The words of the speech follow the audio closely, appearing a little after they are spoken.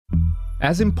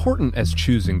As important as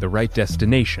choosing the right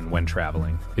destination when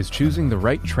traveling is choosing the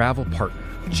right travel partner.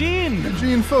 Gene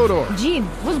Fodor. Gene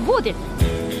was booted.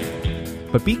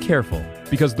 But be careful,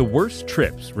 because the worst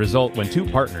trips result when two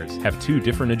partners have two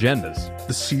different agendas.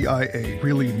 The CIA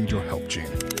really need your help, Gene.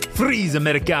 Freeze,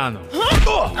 Americano!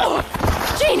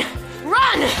 Gene,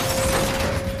 run!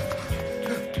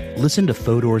 Listen to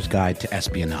Fodor's Guide to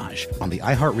Espionage on the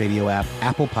iHeartRadio app,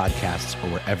 Apple Podcasts, or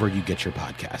wherever you get your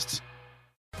podcasts.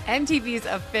 MTV's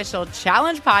official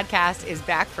Challenge podcast is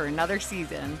back for another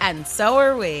season. And so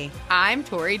are we. I'm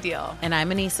Tori Deal. And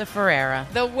I'm Anissa Ferreira.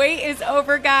 The wait is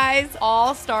over, guys.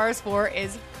 All Stars 4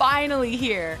 is finally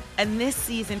here. And this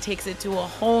season takes it to a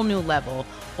whole new level.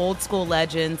 Old school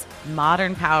legends,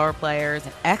 modern power players,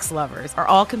 and ex-lovers are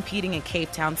all competing in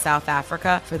Cape Town, South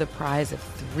Africa for the prize of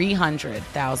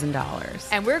 $300,000.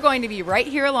 And we're going to be right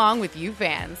here along with you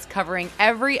fans, covering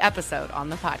every episode on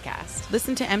the podcast.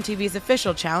 Listen to MTV's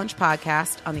official Challenge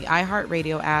podcast on the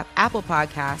iHeartRadio app, Apple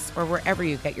Podcasts, or wherever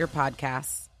you get your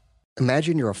podcasts.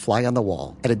 Imagine you're a fly on the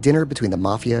wall at a dinner between the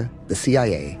Mafia, the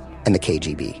CIA, and the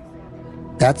KGB.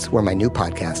 That's where my new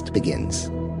podcast begins.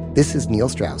 This is Neil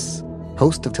Strauss,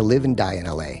 host of To Live and Die in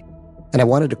LA, and I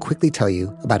wanted to quickly tell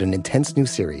you about an intense new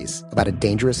series about a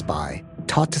dangerous spy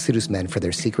taught to seduce men for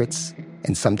their secrets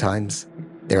and sometimes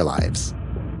their lives.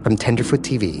 From Tenderfoot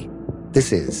TV,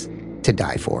 this is To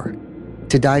Die For.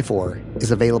 To Die For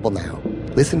is available now.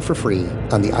 Listen for free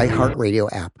on the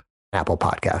iHeartRadio app, Apple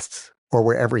Podcasts, or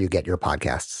wherever you get your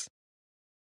podcasts.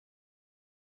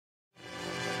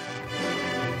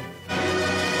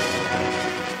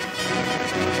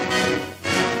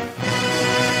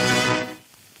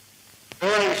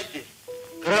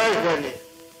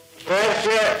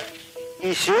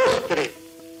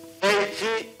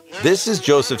 This is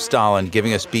Joseph Stalin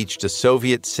giving a speech to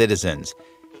Soviet citizens.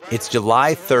 It's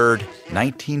July 3rd,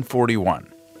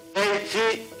 1941.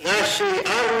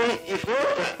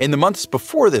 In the months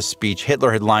before this speech,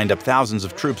 Hitler had lined up thousands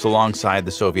of troops alongside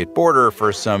the Soviet border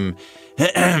for some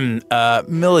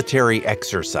military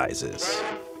exercises.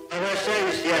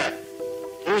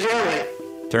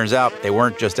 Turns out they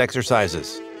weren't just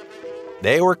exercises.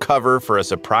 They were cover for a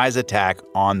surprise attack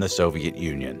on the Soviet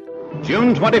Union.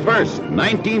 June 21st,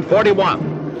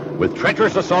 1941. With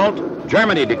treacherous assault,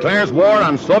 Germany declares war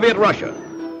on Soviet Russia.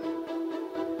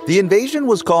 The invasion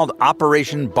was called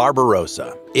Operation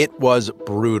Barbarossa. It was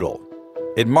brutal.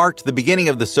 It marked the beginning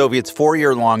of the Soviets'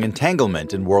 4-year-long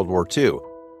entanglement in World War II.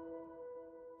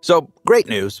 So, great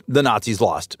news, the Nazis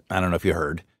lost. I don't know if you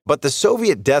heard. But the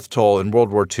Soviet death toll in World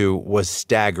War II was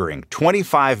staggering.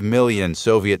 25 million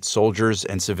Soviet soldiers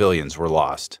and civilians were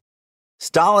lost.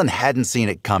 Stalin hadn't seen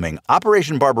it coming.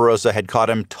 Operation Barbarossa had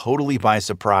caught him totally by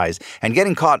surprise, and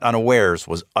getting caught unawares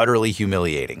was utterly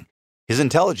humiliating. His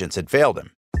intelligence had failed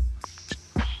him.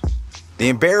 The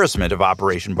embarrassment of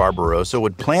Operation Barbarossa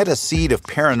would plant a seed of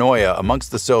paranoia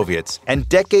amongst the Soviets, and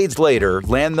decades later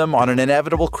land them on an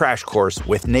inevitable crash course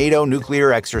with NATO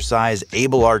nuclear exercise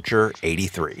Able Archer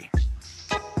 83.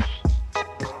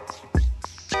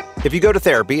 If you go to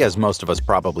therapy, as most of us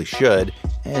probably should,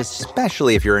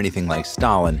 especially if you're anything like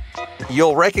Stalin,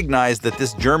 you'll recognize that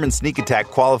this German sneak attack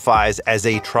qualifies as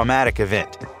a traumatic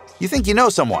event. You think you know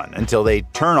someone until they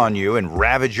turn on you and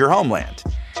ravage your homeland.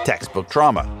 Textbook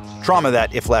trauma. Trauma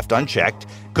that, if left unchecked,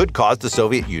 could cause the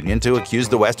Soviet Union to accuse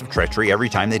the West of treachery every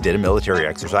time they did a military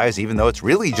exercise, even though it's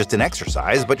really just an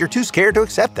exercise, but you're too scared to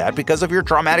accept that because of your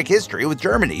traumatic history with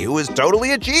Germany, who is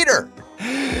totally a cheater.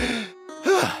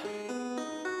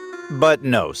 But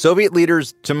no, Soviet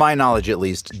leaders, to my knowledge at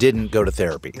least, didn't go to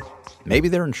therapy. Maybe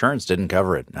their insurance didn't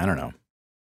cover it. I don't know.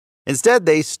 Instead,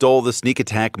 they stole the sneak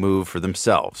attack move for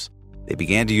themselves. They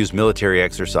began to use military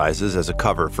exercises as a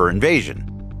cover for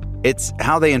invasion. It's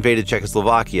how they invaded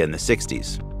Czechoslovakia in the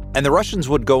 60s. And the Russians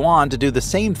would go on to do the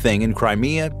same thing in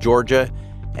Crimea, Georgia,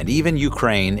 and even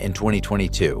Ukraine in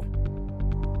 2022.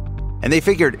 And they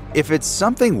figured, if it's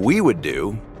something we would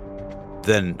do,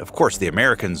 then of course the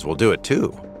Americans will do it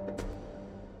too.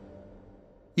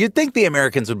 You'd think the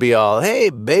Americans would be all, hey,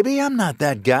 baby, I'm not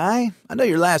that guy. I know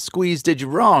your last squeeze did you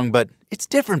wrong, but it's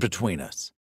different between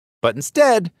us. But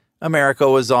instead, America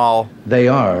was all, they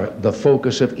are the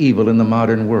focus of evil in the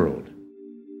modern world.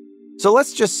 So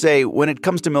let's just say when it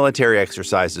comes to military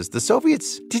exercises, the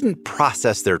Soviets didn't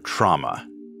process their trauma.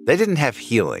 They didn't have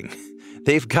healing.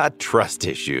 They've got trust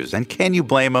issues, and can you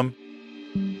blame them?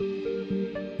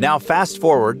 Now fast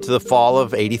forward to the fall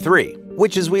of '83,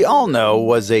 which, as we all know,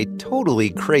 was a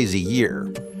totally crazy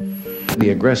year.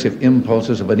 The aggressive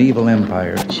impulses of an evil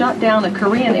empire shot down a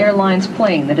Korean Airlines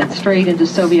plane that had strayed into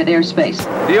Soviet airspace.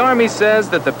 The Army says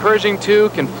that the Pershing II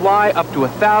can fly up to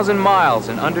 1,000 miles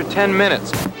in under 10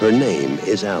 minutes. Her name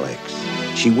is Alex.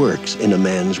 She works in a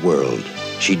man's world.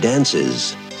 She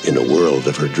dances in a world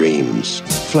of her dreams.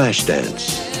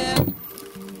 Flashdance.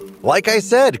 Like I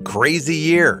said, crazy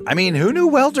year. I mean, who knew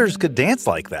welders could dance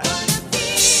like that?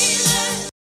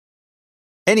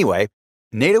 Anyway,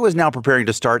 NATO is now preparing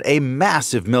to start a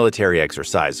massive military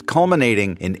exercise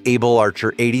culminating in Able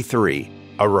Archer 83,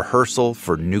 a rehearsal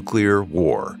for nuclear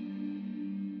war.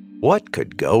 What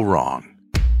could go wrong?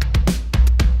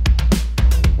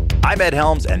 I'm Ed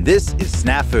Helms, and this is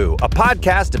Snafu, a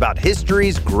podcast about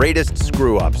history's greatest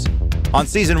screw-ups. On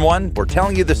Season 1, we're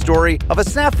telling you the story of a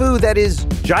snafu that is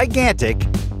gigantic,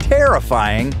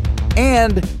 terrifying,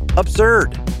 and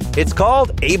absurd. It's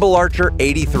called Able Archer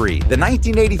 83, the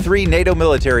 1983 NATO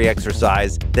military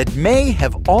exercise that may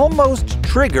have almost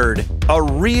triggered a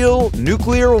real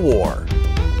nuclear war.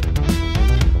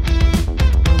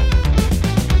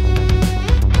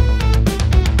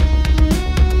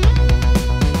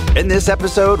 In this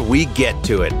episode, we get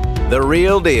to it. The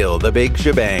real deal, the big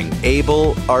shebang,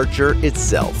 Able Archer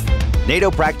itself. NATO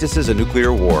practices a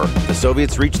nuclear war, the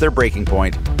Soviets reach their breaking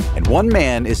point, and one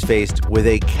man is faced with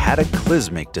a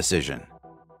cataclysmic decision.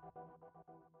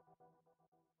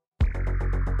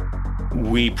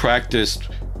 We practiced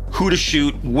who to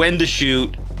shoot, when to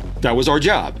shoot. That was our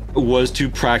job, was to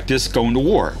practice going to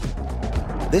war.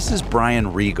 This is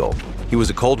Brian Regal. He was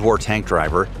a Cold War tank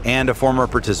driver and a former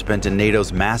participant in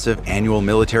NATO's massive annual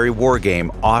military war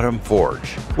game, Autumn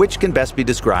Forge, which can best be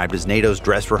described as NATO's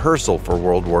dress rehearsal for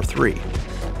World War III.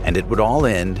 And it would all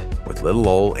end with little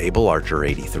old Able Archer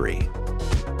 83.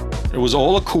 It was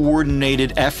all a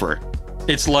coordinated effort.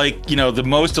 It's like, the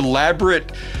most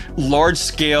elaborate,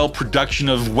 large-scale production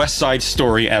of West Side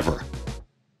Story ever.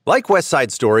 Like West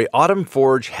Side Story, Autumn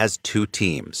Forge has two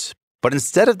teams. But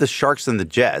instead of the Sharks and the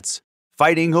Jets,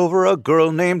 fighting over a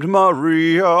girl named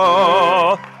Maria.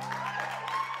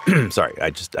 Sorry,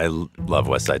 I love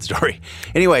West Side Story.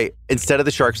 Anyway, instead of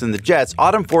the Sharks and the Jets,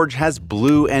 Autumn Forge has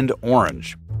blue and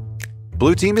orange.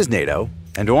 Blue team is NATO,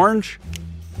 and orange,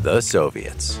 the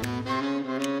Soviets.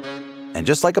 And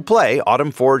just like a play,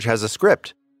 Autumn Forge has a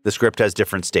script. The script has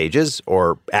different stages,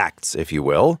 or acts, if you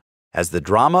will, as the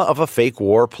drama of a fake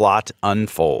war plot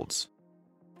unfolds.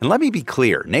 And let me be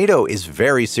clear, NATO is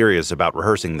very serious about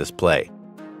rehearsing this play.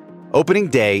 Opening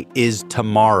day is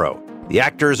tomorrow. The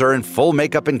actors are in full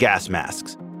makeup and gas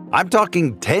masks. I'm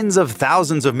talking tens of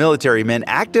thousands of military men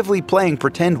actively playing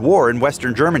pretend war in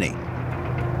Western Germany.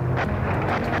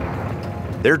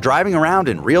 They're driving around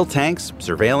in real tanks,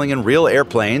 surveilling in real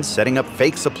airplanes, setting up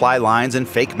fake supply lines and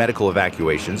fake medical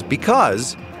evacuations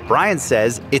because, Brian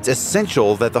says, it's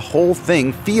essential that the whole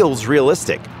thing feels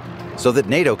realistic, so that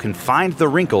NATO can find the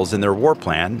wrinkles in their war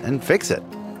plan and fix it.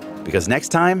 Because next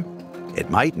time, it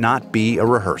might not be a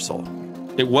rehearsal.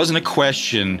 It wasn't a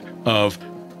question of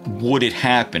would it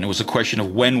happen. It was a question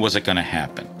of when was it going to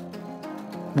happen.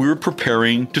 We were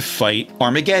preparing to fight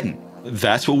Armageddon.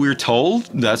 That's what we were told.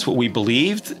 That's what we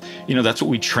believed. That's what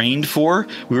we trained for.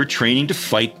 We were training to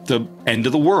fight the end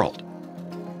of the world.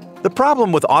 The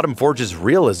problem with Autumn Forge's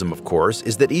realism, of course,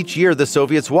 is that each year the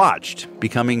Soviets watched,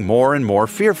 becoming more and more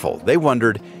fearful. They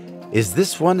wondered, is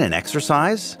this one an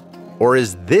exercise? Or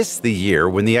is this the year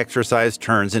when the exercise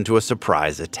turns into a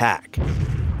surprise attack?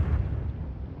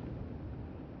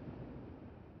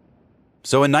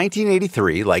 So in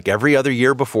 1983, like every other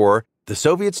year before, the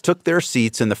Soviets took their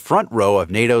seats in the front row of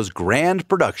NATO's grand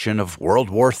production of World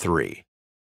War III.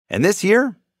 And this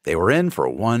year, they were in for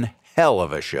one hell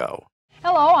of a show.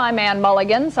 Hello, I'm Ann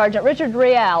Mulligan. Sergeant Richard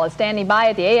Rial is standing by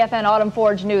at the AFN Autumn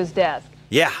Forge news desk.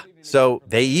 Yeah, so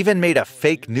they even made a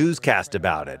fake newscast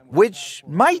about it, which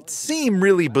might seem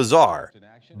really bizarre,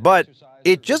 but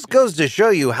it just goes to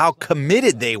show you how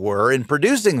committed they were in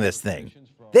producing this thing.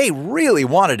 They really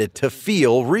wanted it to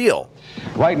feel real.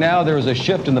 Right now, there is a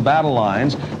shift in the battle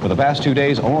lines. For the past 2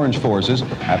 days, Orange forces,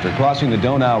 after crossing the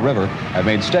Donau River, have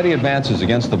made steady advances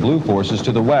against the Blue forces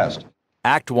to the west.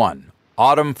 Act 1,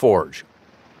 Autumn Forge.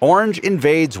 Orange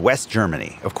invades West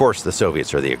Germany. Of course, the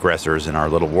Soviets are the aggressors in our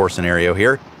little war scenario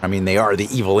here. I mean, they are the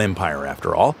evil empire,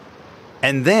 after all.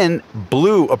 And then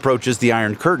Blue approaches the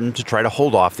Iron Curtain to try to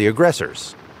hold off the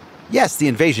aggressors. Yes, the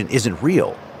invasion isn't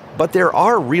real, but there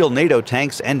are real NATO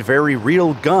tanks and very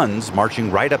real guns marching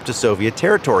right up to Soviet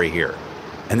territory here.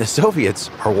 And the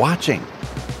Soviets are watching.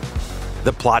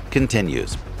 The plot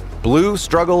continues. Blue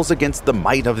struggles against the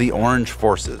might of the Orange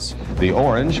forces. The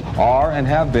Orange are and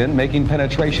have been making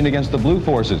penetration against the Blue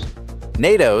forces.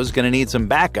 NATO's going to need some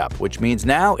backup, which means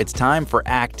now it's time for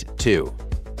Act 2.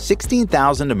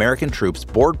 16,000 American troops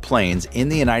board planes in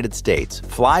the United States,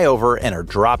 fly over, and are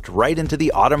dropped right into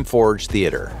the Autumn Forge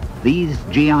theater. These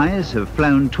GIs have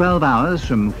flown 12 hours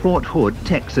from Fort Hood,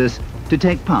 Texas, to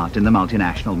take part in the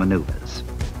multinational maneuvers.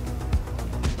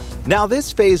 Now,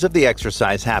 this phase of the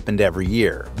exercise happened every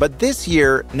year, but this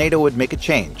year, NATO would make a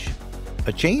change.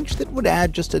 A change that would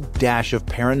add just a dash of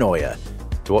paranoia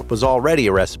to what was already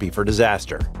a recipe for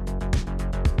disaster.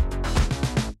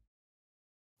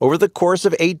 Over the course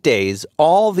of 8 days,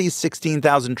 all these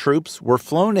 16,000 troops were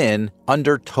flown in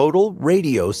under total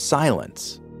radio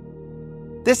silence.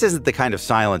 This isn't the kind of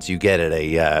silence you get at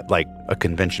a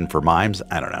convention for mimes.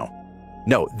 I don't know.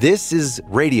 No, this is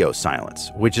radio silence,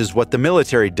 which is what the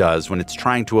military does when it's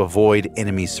trying to avoid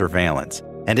enemy surveillance.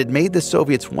 And it made the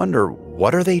Soviets wonder,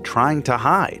 what are they trying to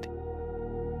hide?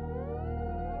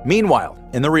 Meanwhile,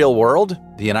 in the real world,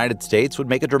 the United States would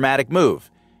make a dramatic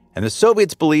move, and the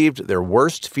Soviets believed their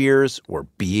worst fears were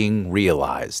being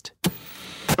realized.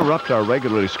 Interrupt our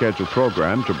regularly scheduled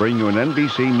program to bring you an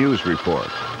NBC News report.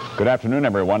 Good afternoon,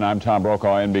 everyone. I'm Tom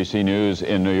Brokaw, NBC News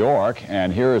in New York,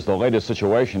 and here is the latest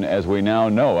situation as we now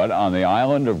know it on the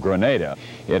island of Grenada.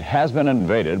 It has been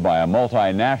invaded by a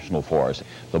multinational force.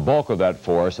 The bulk of that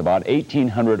force, about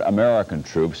 1,800 American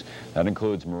troops. That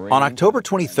includes Marines. On October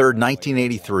 23,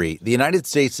 1983, the United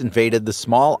States invaded the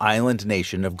small island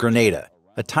nation of Grenada,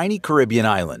 a tiny Caribbean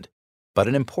island, but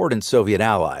an important Soviet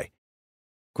ally.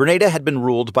 Grenada had been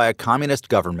ruled by a communist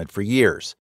government for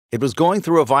years. It was going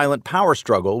through a violent power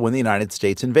struggle when the United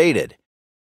States invaded.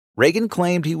 Reagan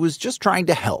claimed he was just trying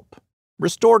to help,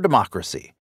 restore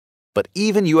democracy. But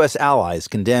even U.S. allies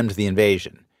condemned the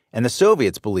invasion, and the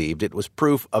Soviets believed it was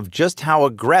proof of just how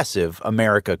aggressive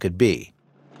America could be.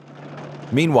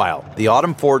 Meanwhile, the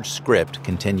Autumn Forge script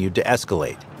continued to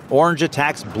escalate. Orange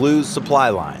attacks Blue's supply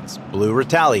lines. Blue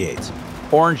retaliates.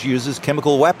 Orange uses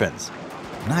chemical weapons.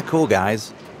 Not cool,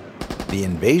 guys. The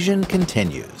invasion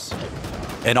continues.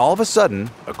 And all of a sudden,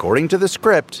 according to the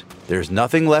script, there's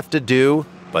nothing left to do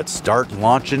but start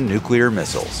launching nuclear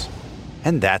missiles.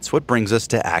 And that's what brings us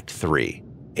to Act 3,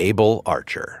 Able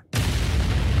Archer.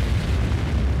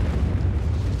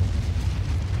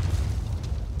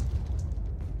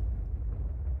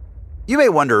 You may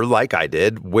wonder, like I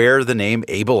did, where the name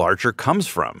Able Archer comes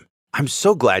from. I'm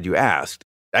so glad you asked.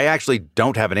 I actually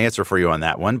don't have an answer for you on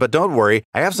that one, but don't worry,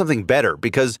 I have something better,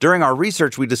 because during our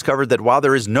research we discovered that while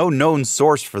there is no known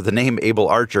source for the name Able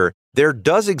Archer, there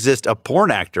does exist a porn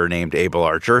actor named Able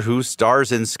Archer who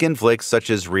stars in skin flicks such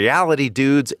as Reality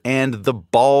Dudes and The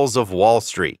Balls of Wall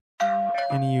Street.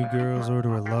 Any of you girls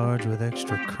order a large with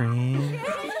extra cream?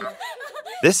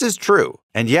 This is true.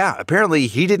 And yeah, apparently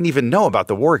he didn't even know about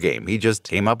the war game. He just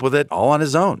came up with it all on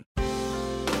his own.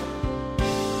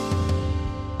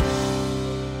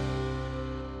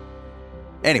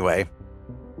 Anyway,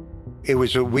 it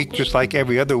was a week just like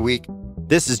every other week.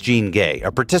 This is Gene Gay,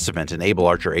 a participant in Able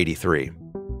Archer 83.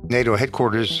 NATO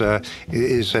headquarters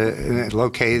is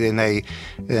located in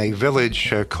a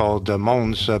village called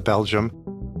Mons, Belgium.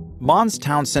 Mons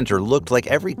town center looked like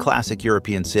every classic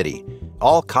European city,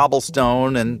 all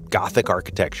cobblestone and Gothic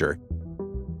architecture.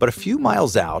 But a few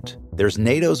miles out, there's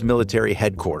NATO's military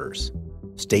headquarters.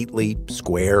 Stately,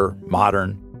 square,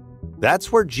 modern.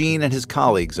 That's where Gene and his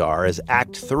colleagues are as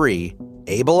Act 3,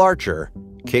 Able Archer,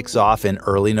 kicks off in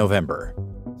early November.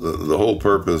 The whole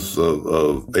purpose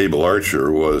of Able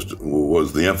Archer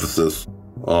was the emphasis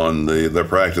on the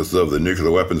practice of the nuclear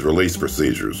weapons release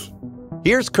procedures.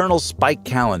 Here's Colonel Spike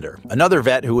Callender, another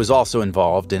vet who was also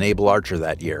involved in Able Archer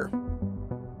that year.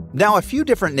 Now, a few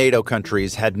different NATO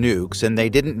countries had nukes, and they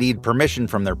didn't need permission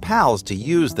from their pals to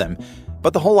use them.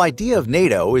 But the whole idea of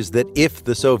NATO is that if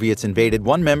the Soviets invaded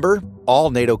one member, all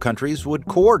NATO countries would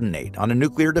coordinate on a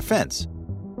nuclear defense.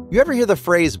 You ever hear the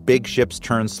phrase, big ships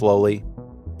turn slowly?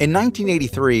 In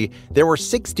 1983, there were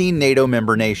 16 NATO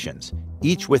member nations,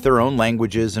 each with their own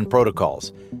languages and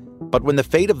protocols. But when the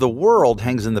fate of the world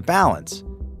hangs in the balance,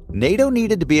 NATO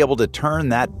needed to be able to turn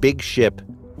that big ship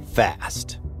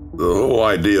fast. The whole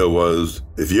idea was,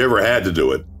 if you ever had to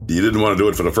do it, you didn't want to do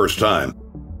it for the first time.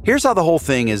 Here's how the whole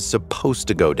thing is supposed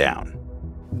to go down.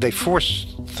 They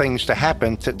force things to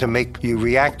happen to make you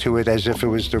react to it as if it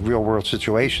was the real world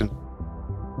situation.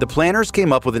 The planners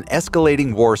came up with an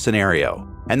escalating war scenario,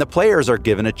 and the players are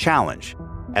given a challenge.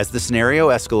 As the scenario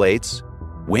escalates,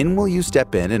 when will you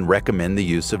step in and recommend the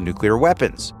use of nuclear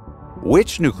weapons?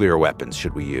 Which nuclear weapons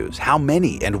should we use? How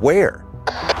many and where?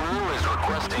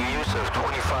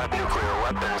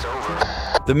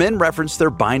 The men reference their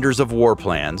binders of war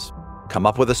plans, come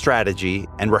up with a strategy,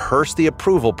 and rehearse the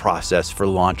approval process for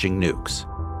launching nukes.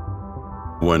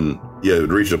 When you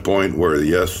had reached a point where,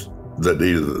 yes, that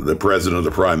either the president or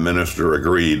the prime minister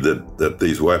agreed that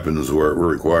these weapons were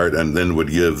required, and then would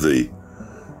give the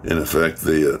in effect,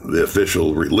 the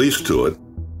official release to it.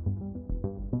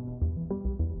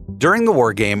 During the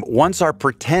war game, once our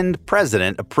pretend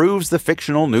president approves the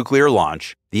fictional nuclear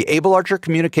launch, the Able Archer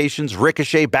communications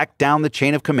ricochet back down the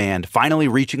chain of command, finally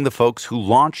reaching the folks who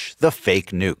launch the fake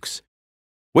nukes.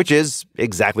 Which is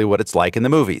exactly what it's like in the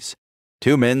movies.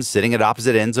 Two men sitting at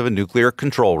opposite ends of a nuclear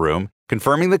control room,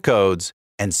 confirming the codes,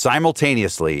 and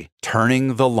simultaneously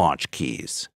turning the launch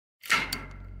keys.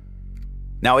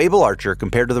 Now, Able Archer,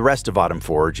 compared to the rest of Autumn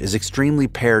Forge, is extremely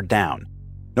pared down.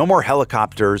 No more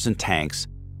helicopters and tanks,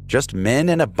 just men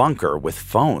in a bunker with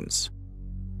phones.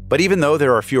 But even though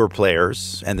there are fewer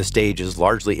players and the stage is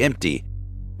largely empty,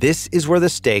 this is where the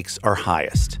stakes are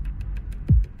highest.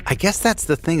 I guess that's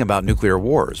the thing about nuclear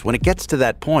wars. When it gets to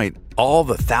that point, all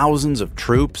the thousands of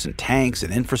troops and tanks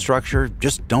and infrastructure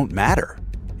just don't matter.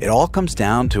 It all comes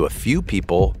down to a few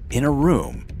people in a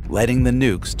room letting the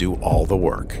nukes do all the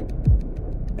work.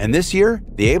 And this year,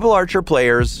 the Able Archer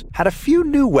players had a few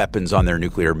new weapons on their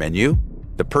nuclear menu: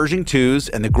 the Pershing IIs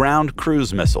and the ground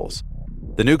cruise missiles,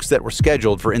 the nukes that were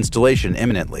scheduled for installation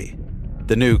imminently,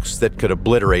 the nukes that could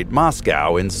obliterate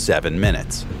Moscow in 7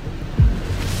 minutes.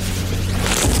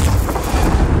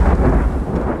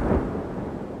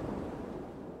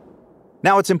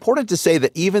 Now, it's important to say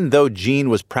that even though Gene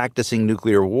was practicing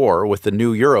nuclear war with the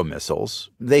new Euro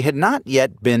missiles, they had not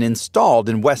yet been installed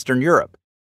in Western Europe.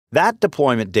 That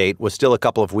deployment date was still a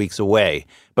couple of weeks away,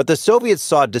 but the Soviets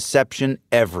saw deception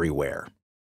everywhere.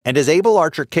 And as Able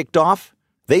Archer kicked off,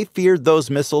 they feared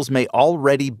those missiles may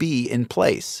already be in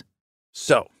place.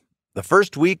 So, the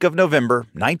first week of November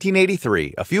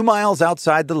 1983, a few miles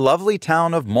outside the lovely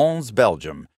town of Mons,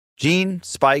 Belgium, Gene,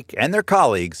 Spike, and their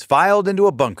colleagues filed into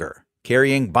a bunker,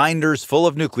 carrying binders full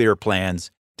of nuclear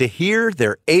plans, to hear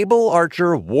their Able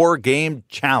Archer War Game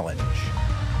Challenge.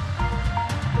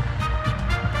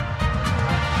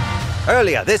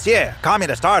 Earlier this year,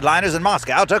 communist hardliners in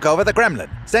Moscow took over the Kremlin.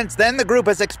 Since then, the group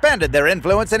has expanded their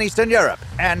influence in Eastern Europe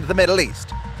and the Middle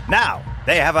East. Now,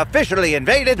 they have officially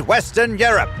invaded Western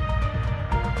Europe.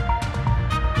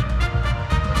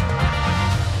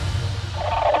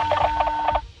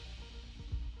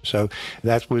 So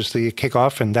that was the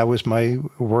kickoff, and that was my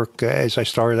work as I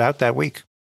started out that week.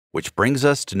 Which brings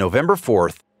us to November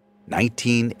 4th,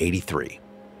 1983.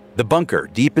 The bunker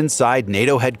deep inside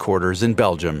NATO headquarters in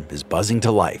Belgium is buzzing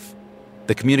to life.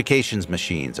 The communications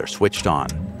machines are switched on.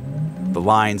 The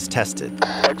lines tested.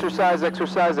 Exercise,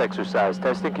 exercise, exercise.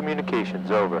 Testing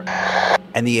communications, over.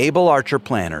 And the Able Archer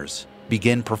planners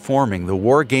begin performing the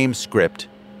war game script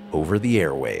over the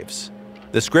airwaves.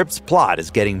 The script's plot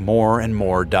is getting more and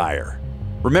more dire.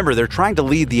 Remember, they're trying to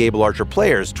lead the Able Archer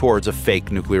players towards a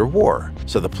fake nuclear war,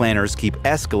 so the planners keep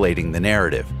escalating the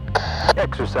narrative.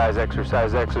 Exercise,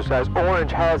 exercise, exercise.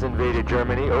 Orange has invaded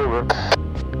Germany, over.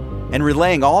 And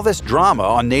relaying all this drama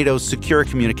on NATO's secure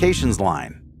communications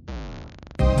line.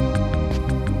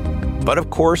 But of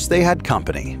course, they had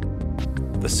company.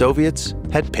 The Soviets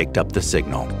had picked up the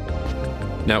signal.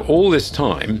 Now, all this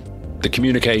time, the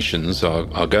communications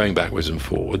are going backwards and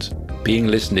forwards, being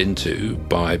listened into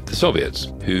by the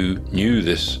Soviets, who knew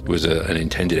this was an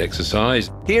intended exercise.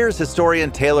 Here's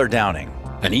historian Taylor Downing.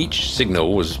 And each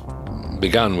signal was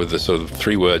begun with the sort of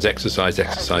 3 words, exercise,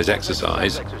 exercise,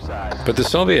 exercise. But the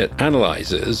Soviet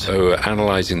analyzers who are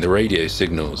analyzing the radio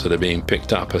signals that are being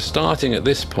picked up are starting at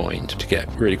this point to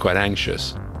get really quite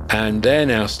anxious. And they're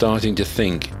now starting to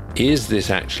think, is this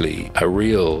actually a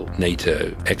real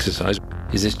NATO exercise?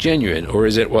 Is this genuine? Or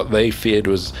is it what they feared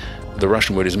was, the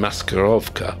Russian word is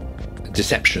maskirovka,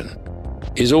 deception?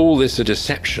 Is all this a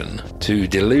deception to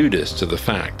delude us to the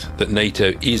fact that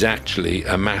NATO is actually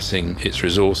amassing its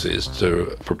resources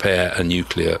to prepare a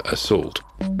nuclear assault?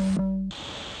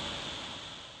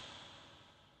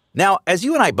 Now, as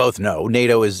you and I both know,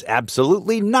 NATO is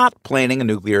absolutely not planning a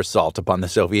nuclear assault upon the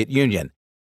Soviet Union.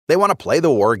 They want to play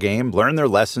the war game, learn their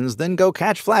lessons, then go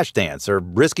catch Flashdance or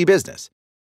risky business.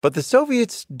 But the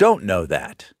Soviets don't know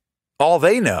that. All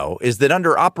they know is that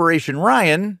under Operation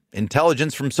Ryan,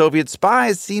 intelligence from Soviet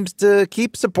spies seems to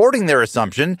keep supporting their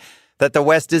assumption that the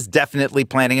West is definitely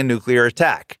planning a nuclear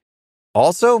attack.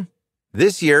 Also,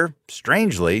 this year,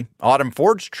 strangely, Autumn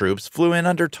Forge troops flew in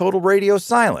under total radio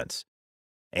silence.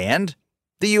 And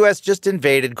the U.S. just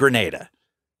invaded Grenada.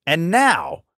 And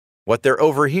now, what they're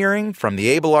overhearing from the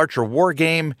Able Archer war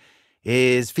game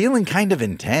is feeling kind of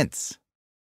intense.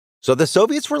 So the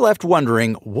Soviets were left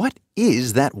wondering, what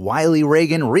is that wily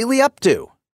Reagan really up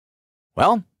to?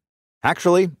 Well,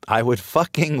 actually, I would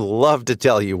fucking love to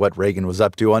tell you what Reagan was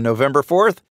up to on November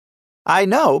 4th. I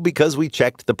know because we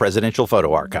checked the presidential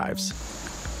photo archives.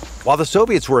 While the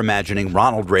Soviets were imagining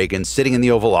Ronald Reagan sitting in the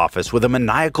Oval Office with a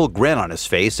maniacal grin on his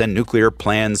face and nuclear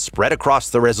plans spread across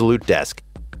the Resolute desk,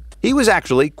 he was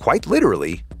actually, quite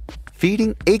literally,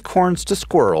 feeding acorns to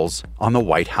squirrels on the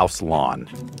White House lawn.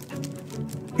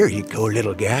 Here you go,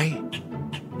 little guy.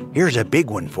 Here's a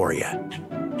big one for you.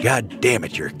 God damn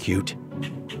it, you're cute.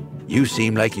 You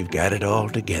seem like you've got it all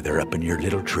together up in your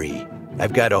little tree.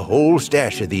 I've got a whole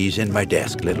stash of these in my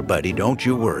desk, little buddy, don't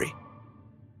you worry.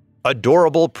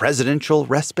 Adorable presidential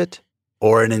respite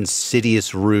or an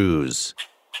insidious ruse?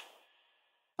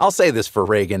 I'll say this for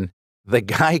Reagan, the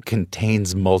guy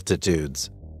contains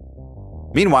multitudes.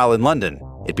 Meanwhile, in London,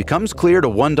 it becomes clear to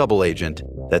one double agent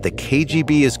that the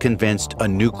KGB is convinced a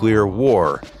nuclear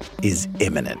war is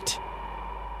imminent.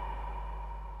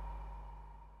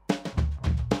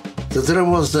 There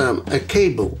was a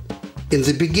cable in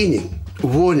the beginning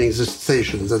warning the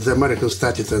station that the Americans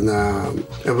started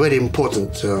a very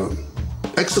important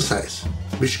exercise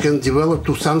which can develop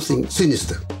to something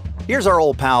sinister. Here's our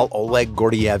old pal Oleg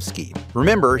Gordievsky.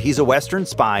 Remember, he's a Western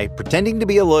spy pretending to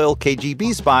be a loyal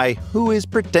KGB spy who is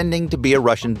pretending to be a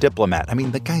Russian diplomat. I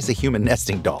mean, the guy's a human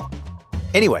nesting doll.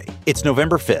 Anyway, it's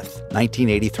November 5th,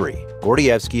 1983.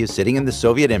 Gordievsky is sitting in the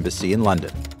Soviet embassy in London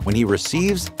when he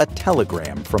receives a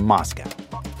telegram from Moscow.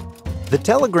 The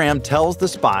telegram tells the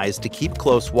spies to keep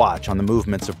close watch on the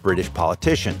movements of British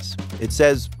politicians. It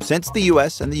says, since the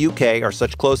US and the UK are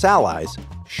such close allies,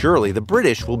 surely the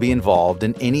British will be involved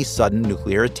in any sudden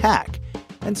nuclear attack.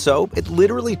 And so it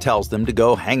literally tells them to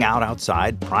go hang out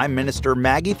outside Prime Minister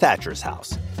Maggie Thatcher's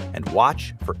house and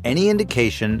watch for any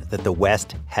indication that the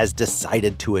West has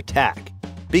decided to attack.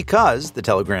 Because, the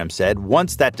telegram said,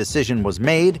 once that decision was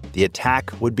made, the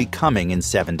attack would be coming in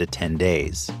 7 to 10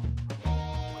 days.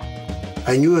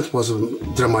 I knew it was a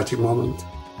dramatic moment.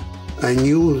 I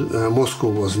knew Moscow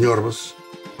was nervous.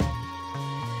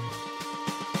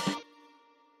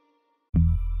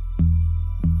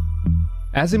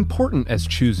 As important as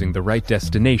choosing the right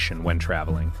destination when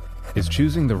traveling is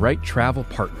choosing the right travel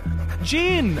partner.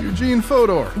 Gene! Eugene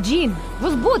Fodor. Gene,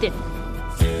 возбудит.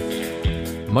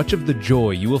 Much of the joy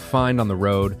you will find on the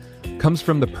road comes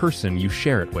from the person you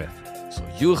share it with. So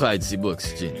you write the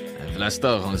books, Gene, and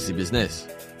Vlasta runs the business.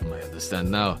 I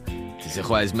understand now. It is a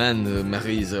wise man who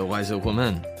marries a wiser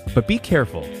woman. But be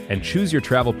careful and choose your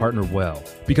travel partner well,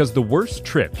 because the worst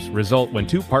trips result when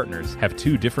two partners have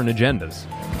two different agendas.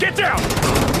 Get down!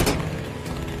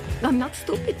 I'm not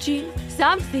stupid, Gene.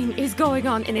 Something is going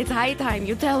on, and it's high time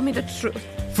you tell me the truth.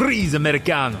 Freeze,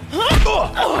 Americano!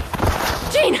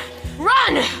 Gene,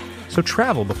 run! So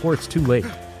travel before it's too late.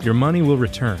 Your money will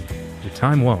return, your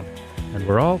time won't, and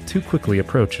we're all too quickly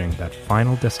approaching that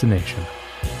final destination.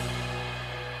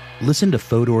 Listen to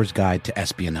Fodor's Guide to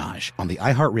Espionage on the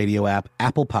iHeartRadio app,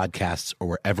 Apple Podcasts, or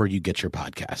wherever you get your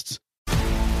podcasts.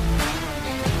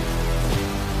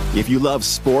 If you love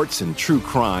sports and true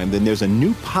crime, then there's a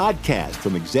new podcast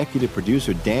from executive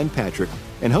producer Dan Patrick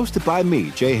and hosted by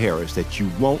me, Jay Harris, that you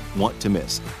won't want to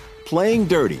miss. Playing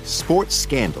Dirty: Sports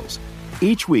Scandals.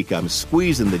 Each week, I'm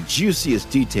squeezing the juiciest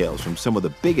details from some of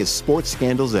the biggest sports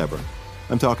scandals ever.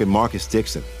 I'm talking Marcus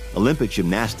Dixon, Olympic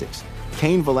gymnastics,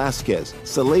 Cain Velasquez,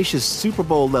 salacious Super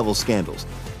Bowl-level scandals.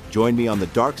 Join me on the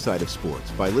dark side of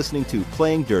sports by listening to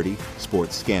Playing Dirty: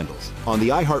 Sports Scandals on the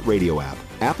iHeartRadio app,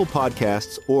 Apple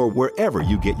Podcasts, or wherever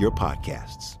you get your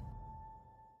podcasts.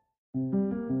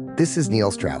 This is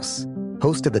Neil Strauss,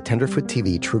 host of the Tenderfoot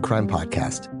TV true crime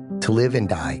podcast, To Live and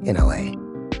Die in LA.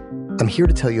 I'm here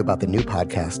to tell you about the new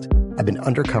podcast I've been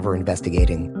undercover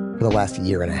investigating for the last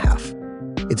year and a half.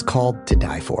 It's called To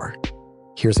Die For.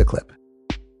 Here's a clip.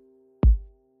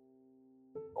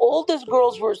 All these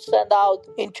girls were sent out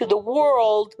into the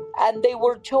world and they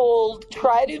were told,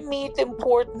 try to meet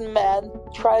important men,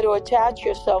 try to attach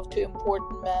yourself to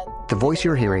important men. The voice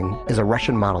you're hearing is a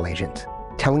Russian model agent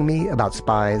telling me about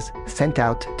spies sent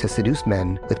out to seduce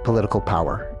men with political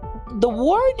power. The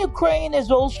war in Ukraine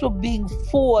is also being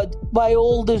fought by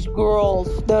all these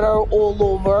girls that are all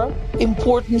over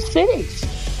important cities.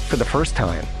 For the first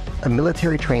time, a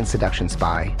military-trained seduction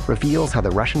spy reveals how the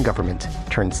Russian government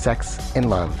turned sex and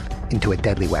love into a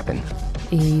deadly weapon.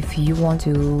 If you want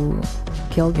to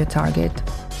kill your target,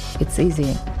 it's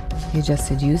easy. You just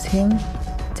seduce him,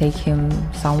 take him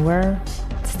somewhere,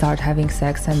 start having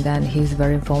sex, and then he's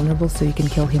very vulnerable, so you can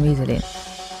kill him easily.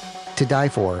 To Die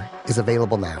For is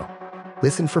available now.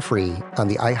 Listen for free on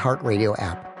the iHeartRadio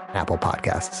app, Apple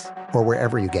Podcasts, or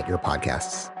wherever you get your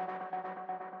podcasts.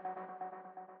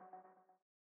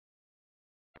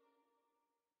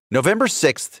 November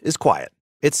 6th is quiet.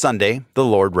 It's Sunday, the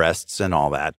Lord rests and all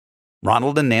that.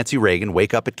 Ronald and Nancy Reagan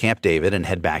wake up at Camp David and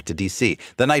head back to D.C.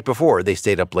 The night before, they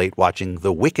stayed up late watching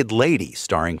The Wicked Lady,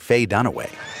 starring Faye Dunaway.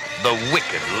 The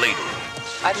Wicked Lady.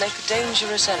 I'd make a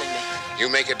dangerous enemy. You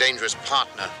make a dangerous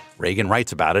partner. Reagan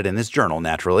writes about it in his journal,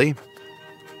 naturally.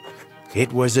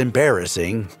 It was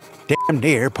embarrassing, damn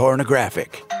near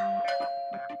pornographic.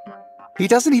 He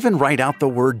doesn't even write out the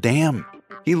word damn.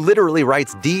 He literally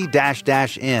writes D-N.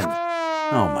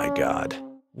 Oh my God,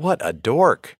 what a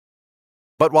dork.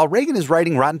 But while Reagan is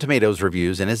writing Rotten Tomatoes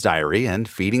reviews in his diary and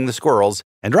feeding the squirrels,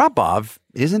 Andropov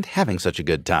isn't having such a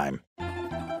good time.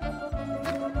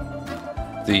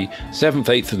 The 7th,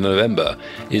 8th of November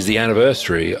is the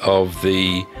anniversary of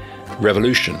the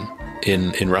revolution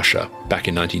in Russia back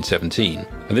in 1917.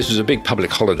 And this was a big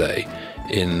public holiday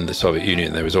in the Soviet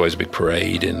Union. There was always a big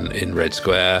parade in Red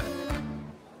Square.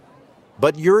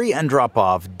 But Yuri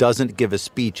Andropov doesn't give a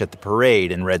speech at the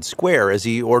parade in Red Square as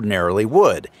he ordinarily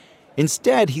would.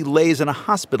 Instead, he lays in a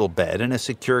hospital bed in a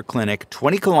secure clinic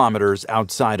 20 kilometers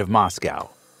outside of Moscow,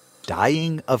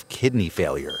 dying of kidney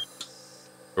failure.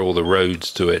 All the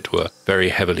roads to it were very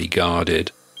heavily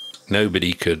guarded.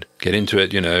 Nobody could get into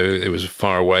it, it was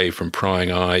far away from prying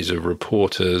eyes of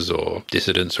reporters or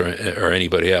dissidents or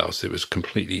anybody else. It was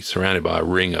completely surrounded by a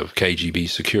ring of KGB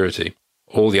security.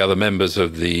 All the other members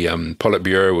of the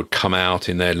Politburo would come out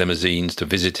in their limousines to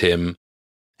visit him.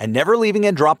 And never leaving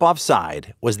Andropov's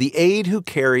side was the aide who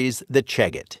carries the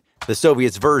Chegit, the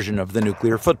Soviets' version of the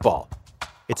nuclear football.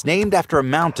 It's named after a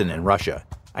mountain in Russia,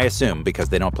 I assume because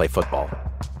they don't play football.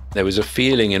 There was a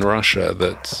feeling in Russia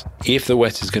that if the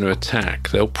West is going to attack,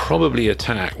 they'll probably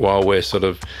attack while we're sort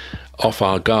of off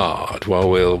our guard,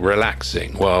 while we're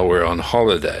relaxing, while we're on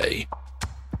holiday.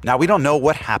 Now, we don't know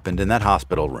what happened in that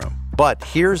hospital room, but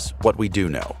here's what we do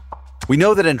know. We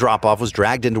know that Andropov was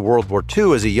dragged into World War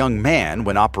II as a young man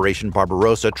when Operation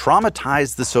Barbarossa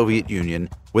traumatized the Soviet Union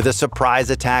with a surprise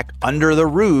attack under the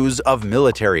ruse of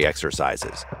military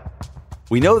exercises.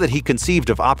 We know that he conceived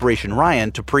of Operation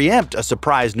Ryan to preempt a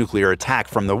surprise nuclear attack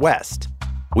from the West.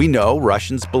 We know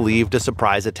Russians believed a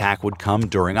surprise attack would come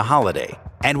during a holiday.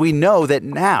 And we know that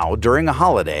now, during a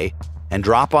holiday,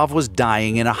 Andropov was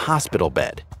dying in a hospital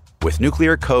bed, with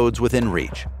nuclear codes within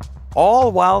reach,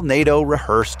 all while NATO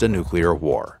rehearsed a nuclear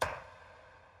war.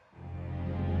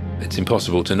 It's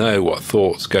impossible to know what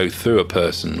thoughts go through a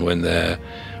person when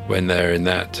they're in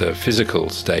that physical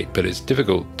state, but it's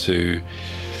difficult to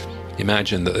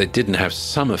imagine that it didn't have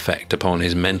some effect upon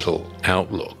his mental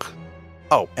outlook.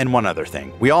 Oh, and one other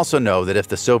thing. We also know that if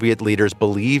the Soviet leaders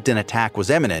believed an attack was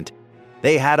imminent,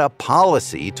 they had a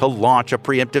policy to launch a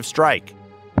preemptive strike,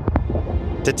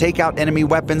 to take out enemy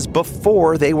weapons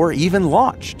before they were even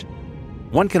launched.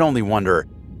 One can only wonder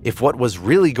if what was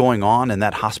really going on in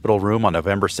that hospital room on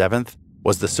November 7th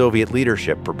was the Soviet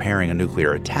leadership preparing a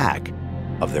nuclear attack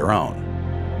of their own.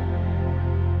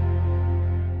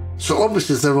 So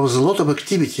obviously there was a lot of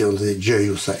activity on the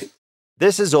GRU side.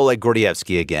 This is Oleg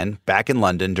Gordievsky again, back in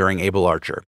London during Able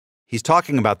Archer. He's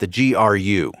talking about the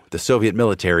GRU, the Soviet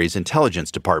military's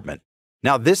intelligence department.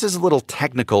 Now, this is a little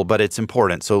technical, but it's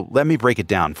important, so let me break it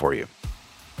down for you.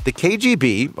 The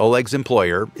KGB, Oleg's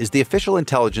employer, is the official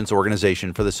intelligence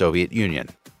organization for the Soviet Union.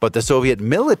 But the Soviet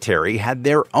military had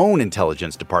their own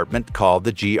intelligence department called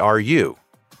the GRU.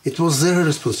 It was their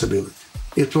responsibility.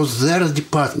 It was their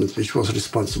department which was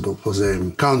responsible for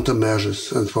the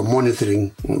countermeasures and for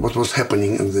monitoring what was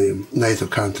happening in the NATO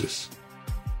countries.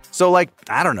 So,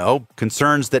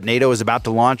 concerns that NATO is about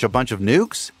to launch a bunch of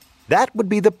nukes? That would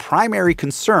be the primary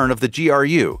concern of the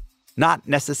GRU, not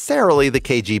necessarily the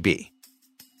KGB.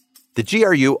 The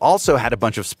GRU also had a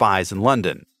bunch of spies in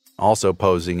London, also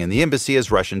posing in the embassy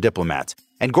as Russian diplomats.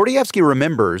 And Gordievsky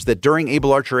remembers that during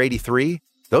Able Archer 83,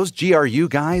 those GRU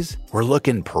guys were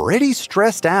looking pretty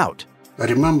stressed out. I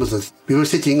remember that we were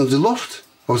sitting in the loft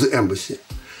of the embassy,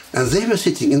 and they were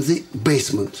sitting in the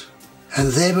basement. And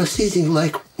they were sitting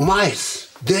like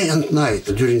mice, day and night,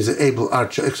 during the Able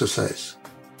Archer exercise.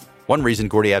 One reason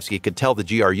Gordievsky could tell the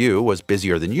GRU was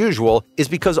busier than usual is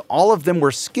because all of them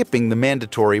were skipping the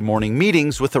mandatory morning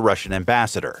meetings with the Russian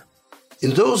ambassador.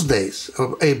 In those days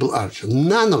of Able Archer,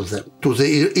 none of them, to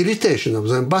the irritation of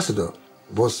the ambassador,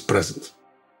 was present.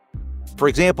 For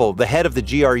example, the head of the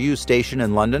GRU station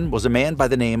in London was a man by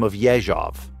the name of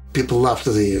Yezhov. People laughed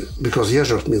because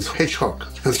Yezhov means hedgehog,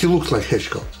 and he looked like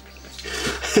hedgehog.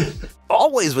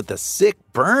 Always with the sick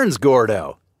burns,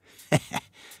 Gordo.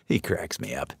 He cracks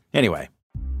me up. Anyway.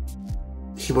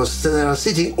 He was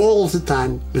sitting all the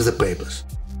time with the papers.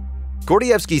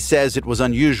 Gordievsky says it was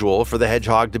unusual for the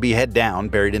hedgehog to be head down,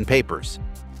 buried in papers.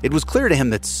 It was clear to him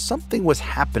that something was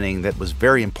happening that was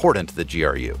very important to the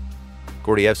GRU.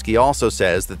 Gordievsky also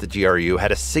says that the GRU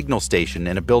had a signal station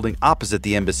in a building opposite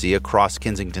the embassy across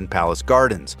Kensington Palace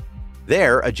Gardens.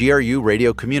 There, a GRU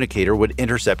radio communicator would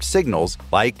intercept signals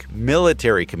like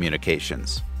military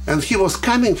communications. And he was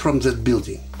coming from that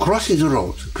building, crossing the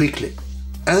road quickly,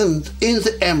 and in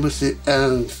the embassy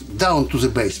and down to the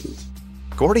basement.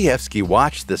 Gordievsky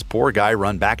watched this poor guy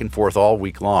run back and forth all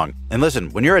week long. And listen,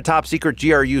 when you're a top-secret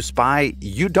GRU spy,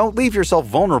 you don't leave yourself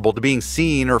vulnerable to being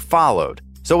seen or followed.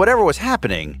 So whatever was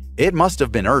happening, it must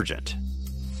have been urgent.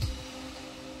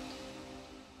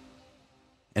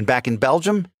 And back in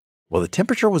Belgium, well, the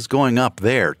temperature was going up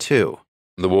there, too.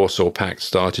 The Warsaw Pact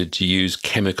started to use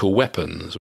chemical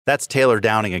weapons. That's Taylor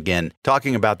Downing again,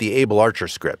 talking about the Able Archer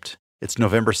script. It's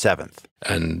November 7th.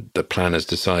 And the planners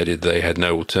decided they had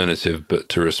no alternative but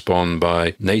to respond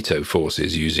by NATO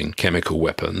forces using chemical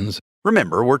weapons.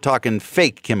 Remember, we're talking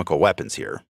fake chemical weapons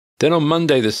here. Then on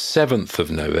Monday, the 7th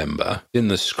of November, in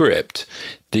the script,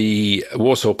 the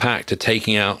Warsaw Pact are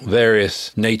taking out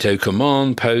various NATO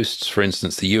command posts. For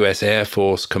instance, the US Air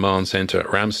Force Command Center at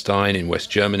Ramstein in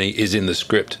West Germany is in the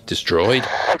script destroyed.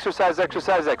 Exercise,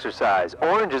 exercise, exercise.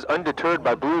 Orange is undeterred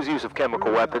by Blue's use of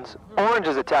chemical weapons. Orange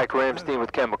has attacked Ramstein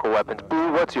with chemical weapons.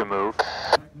 Blue, what's your move?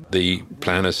 The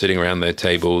planners sitting around their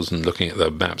tables and looking at the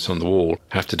maps on the wall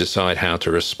have to decide how to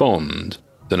respond.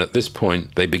 And at this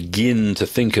point, they begin to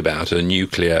think about a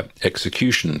nuclear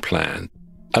execution plan.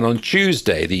 And on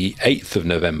Tuesday, the 8th of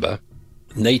November,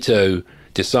 NATO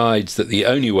decides that the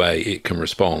only way it can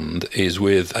respond is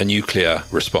with a nuclear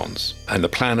response. And the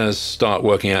planners start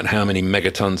working out how many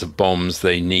megatons of bombs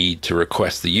they need to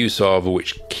request the use of,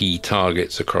 which key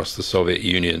targets across the Soviet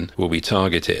Union will be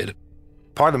targeted.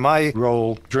 Part of my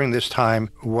role during this time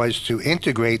was to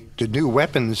integrate the new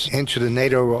weapons into the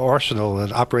NATO arsenal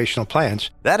and operational plans.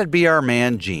 That'd be our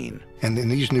man, Gene. And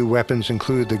these new weapons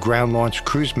include the ground-launched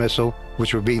cruise missile,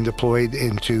 which were being deployed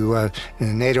into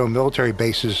NATO military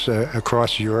bases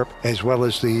across Europe, as well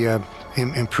as the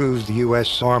improved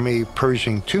U.S. Army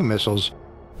Pershing II missiles.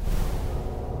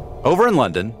 Over in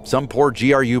London, some poor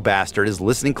GRU bastard is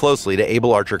listening closely to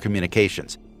Able Archer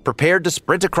communications, prepared to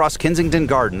sprint across Kensington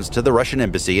Gardens to the Russian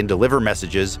embassy and deliver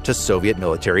messages to Soviet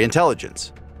military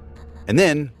intelligence. And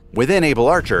then, within Able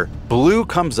Archer, Blue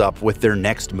comes up with their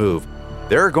next move.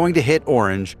 They're going to hit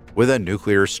Orange with a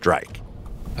nuclear strike.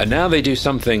 And now they do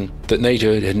something that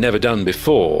NATO had never done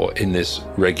before in this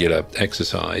regular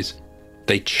exercise.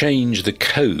 They change the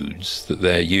codes that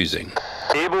they're using.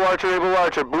 Able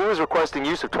Archer, Blue is requesting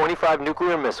use of 25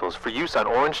 nuclear missiles for use on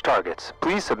Orange targets.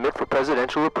 Please submit for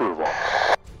presidential approval.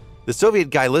 The Soviet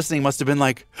guy listening must have been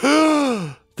like,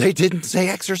 they didn't say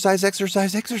exercise,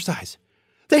 exercise, exercise.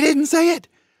 They didn't say it.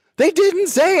 They didn't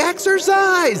say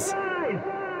exercise.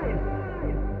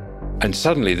 And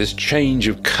suddenly this change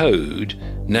of code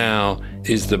now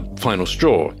is the final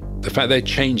straw. The fact they're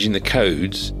changing the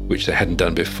codes, which they hadn't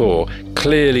done before,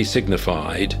 clearly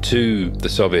signified to the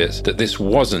Soviets that this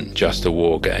wasn't just a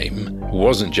war game,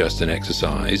 wasn't just an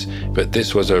exercise, but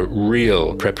this was a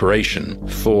real preparation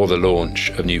for the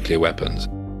launch of nuclear weapons.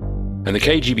 And the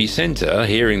KGB center,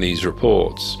 hearing these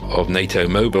reports of NATO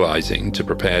mobilizing to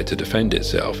prepare to defend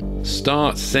itself,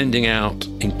 starts sending out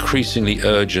increasingly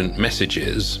urgent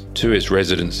messages to its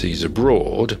residencies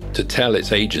abroad to tell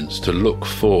its agents to look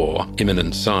for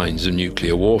imminent signs of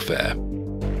nuclear warfare.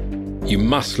 You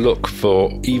must look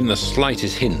for even the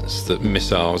slightest hints that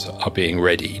missiles are being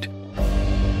readied.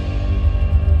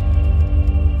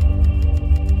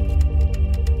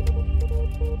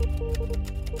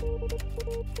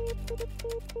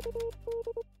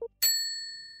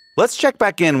 Let's check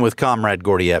back in with Comrade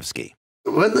Gordievsky.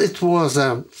 When it was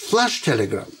a flash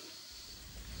telegram,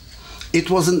 it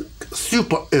was a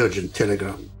super urgent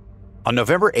telegram. On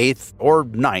November 8th or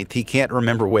 9th, he can't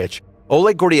remember which,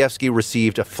 Oleg Gordievsky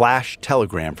received a flash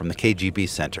telegram from the KGB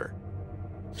center.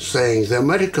 Saying the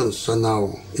Americans are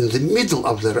now in the middle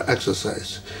of their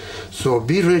exercise, so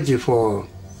be ready for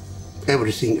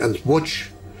everything and watch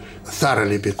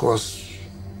thoroughly because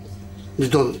we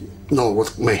don't know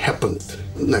what may happen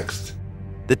next.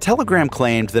 The telegram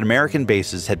claimed that American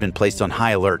bases had been placed on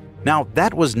high alert. Now,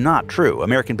 that was not true.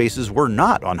 American bases were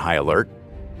not on high alert.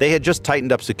 They had just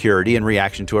tightened up security in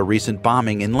reaction to a recent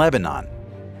bombing in Lebanon.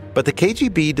 But the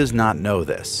KGB does not know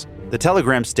this. The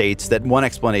telegram states that one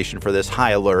explanation for this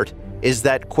high alert is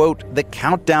that, quote, the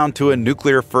countdown to a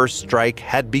nuclear first strike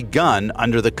had begun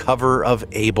under the cover of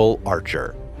Able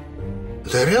Archer.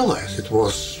 They realized it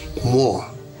was more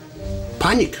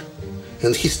panic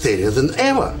and hysteria than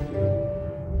ever.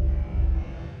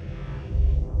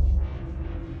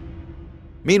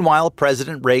 Meanwhile,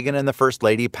 President Reagan and the First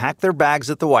Lady packed their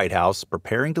bags at the White House,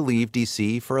 preparing to leave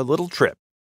D.C. for a little trip.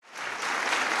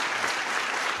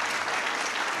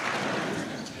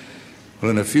 Well,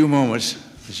 in a few moments,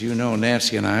 as you know,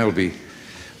 Nancy and I will be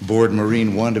aboard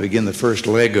Marine One to begin the first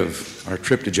leg of our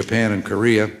trip to Japan and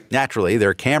Korea. Naturally, there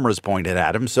are cameras pointed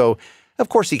at him, so of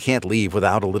course he can't leave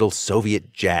without a little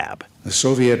Soviet jab. The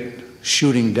Soviet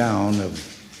shooting down of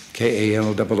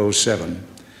KAL-007,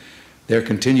 their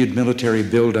continued military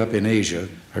buildup in Asia,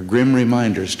 are grim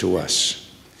reminders to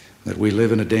us that we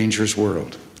live in a dangerous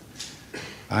world.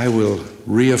 I will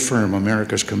reaffirm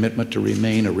America's commitment to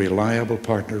remain a reliable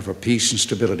partner for peace and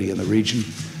stability in the region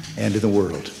and in the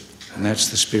world. And that's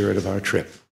the spirit of our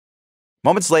trip.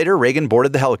 Moments later, Reagan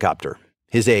boarded the helicopter,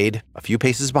 his aide a few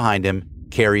paces behind him,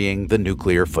 carrying the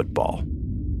nuclear football.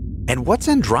 And what's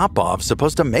Andropov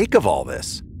supposed to make of all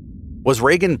this? Was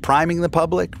Reagan priming the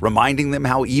public, reminding them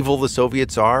how evil the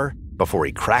Soviets are, before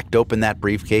he cracked open that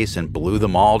briefcase and blew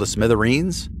them all to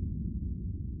smithereens?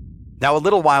 Now, a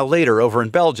little while later, over in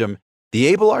Belgium, the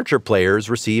Able Archer players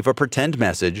receive a pretend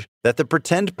message that the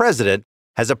pretend president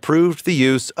has approved the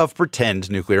use of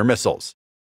pretend nuclear missiles.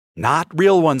 Not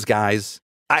real ones, guys.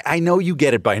 I know you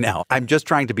get it by now. I'm just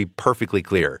trying to be perfectly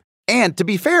clear. And to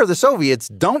be fair, the Soviets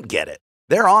don't get it.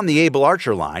 They're on the Able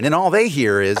Archer line, and all they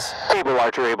hear is, Able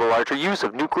Archer, use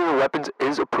of nuclear weapons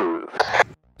is approved.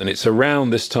 And it's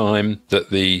around this time that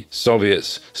the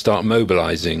Soviets start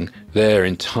mobilizing their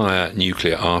entire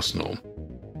nuclear arsenal.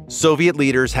 Soviet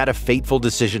leaders had a fateful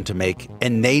decision to make,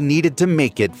 and they needed to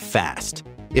make it fast.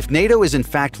 If NATO is in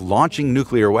fact launching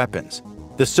nuclear weapons,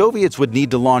 the Soviets would need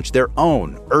to launch their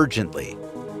own urgently.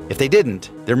 If they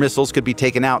didn't, their missiles could be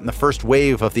taken out in the first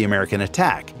wave of the American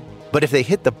attack. But if they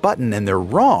hit the button and they're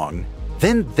wrong,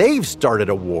 then they've started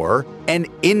a war and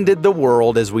ended the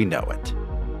world as we know it.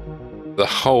 The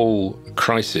whole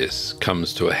crisis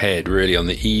comes to a head really on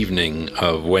the evening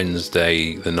of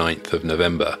Wednesday, the 9th of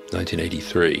November,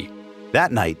 1983.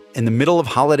 That night, in the middle of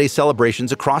holiday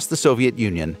celebrations across the Soviet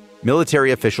Union,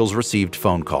 military officials received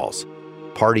phone calls.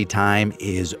 Party time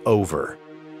is over.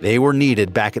 They were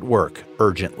needed back at work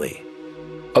urgently.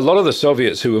 A lot of the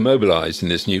Soviets who were mobilized in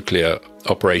this nuclear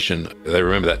operation, they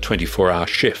remember that 24-hour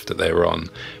shift that they were on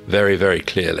very, very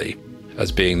clearly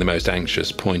as being the most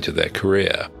anxious point of their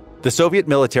career. The Soviet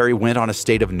military went on a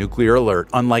state of nuclear alert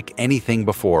unlike anything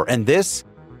before. And this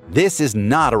is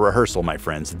not a rehearsal, my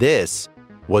friends. This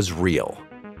was real.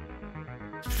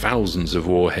 Thousands of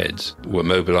warheads were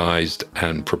mobilized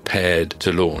and prepared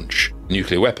to launch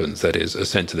nuclear weapons, that is,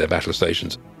 sent to their battle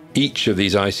stations. Each of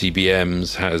these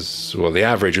ICBMs has, well, the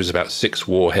average was about 6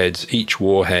 warheads. Each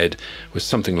warhead was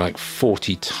something like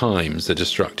 40 times the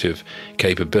destructive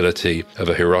capability of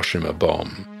a Hiroshima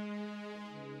bomb.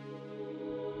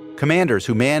 Commanders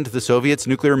who manned the Soviets'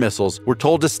 nuclear missiles were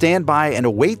told to stand by and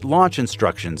await launch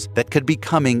instructions that could be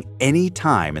coming any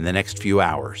time in the next few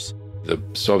hours. The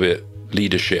Soviet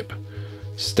leadership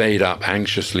stayed up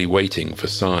anxiously waiting for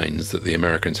signs that the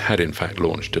Americans had in fact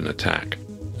launched an attack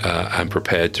and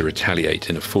prepared to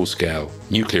retaliate in a full-scale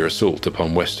nuclear assault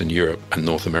upon Western Europe and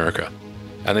North America.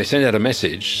 And they sent out a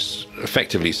message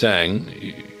effectively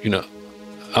saying,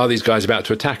 are these guys about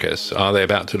to attack us? Are they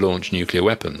about to launch nuclear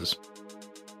weapons?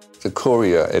 The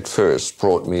courier at first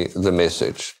brought me the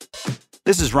message.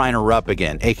 This is Rainer Rupp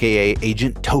again, a.k.a.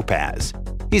 Agent Topaz.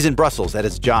 He's in Brussels at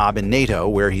his job in NATO,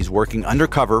 where he's working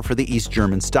undercover for the East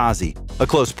German Stasi, a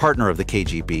close partner of the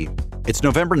KGB. It's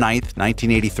November 9th,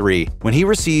 1983, when he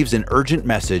receives an urgent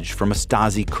message from a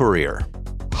Stasi courier.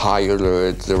 High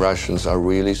alert, the Russians are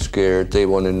really scared, they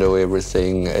want to know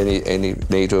everything, any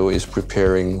NATO is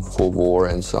preparing for war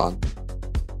and so on.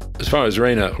 As far as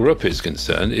Rainer Rupp is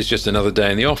concerned, it's just another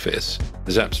day in the office.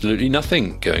 There's absolutely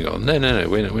nothing going on. No,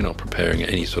 we're not preparing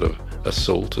any sort of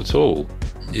assault at all.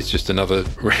 It's just another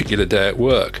regular day at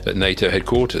work at NATO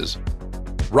headquarters.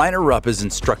 Rainer Rupp is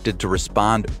instructed to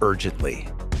respond urgently.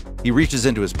 He reaches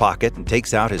into his pocket and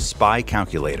takes out his spy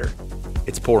calculator.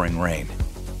 It's pouring rain.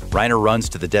 Rainer runs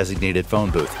to the designated phone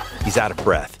booth. He's out of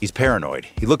breath. He's paranoid.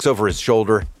 He looks over his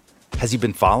shoulder. Has he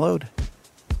been followed?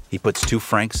 He puts 2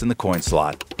 francs in the coin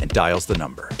slot and dials the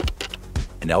number.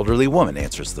 An elderly woman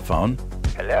answers the phone.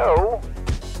 Hello?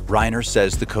 Rainer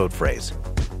says the code phrase.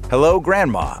 Hello,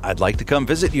 Grandma. I'd like to come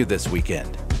visit you this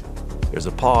weekend. There's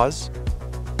a pause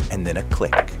and then a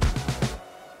click.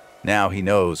 Now he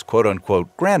knows,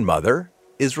 quote-unquote, grandmother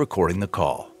is recording the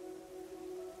call.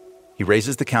 He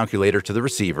raises the calculator to the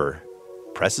receiver,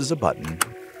 presses a button,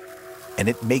 and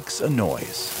it makes a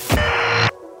noise.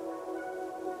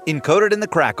 Encoded in the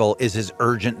crackle is his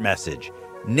urgent message.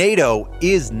 NATO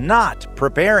is not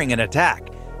preparing an attack.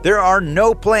 There are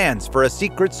no plans for a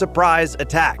secret surprise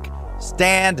attack.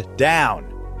 Stand down.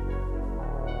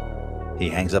 He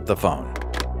hangs up the phone.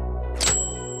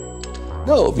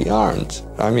 No, we aren't.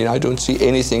 I mean, I don't see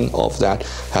anything of that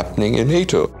happening in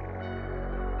NATO.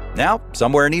 Now,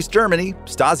 somewhere in East Germany,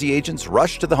 Stasi agents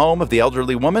rush to the home of the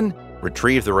elderly woman,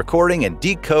 retrieve the recording, and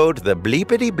decode the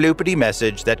bleepity-bloopity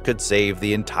message that could save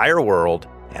the entire world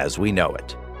as we know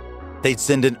it. They'd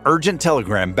send an urgent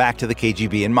telegram back to the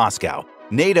KGB in Moscow.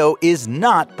 NATO is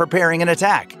not preparing an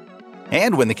attack.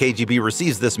 And when the KGB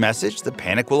receives this message, the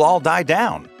panic will all die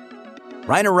down.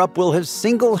 Rainer Rupp will have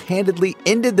single-handedly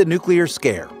ended the nuclear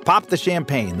scare, popped the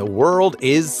champagne, the world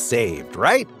is saved,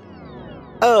 right?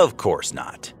 Of course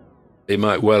not. It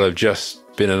might well have just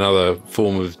been another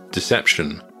form of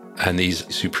deception. And these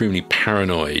supremely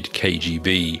paranoid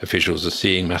KGB officials are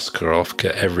seeing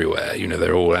Maskarovka everywhere. You know,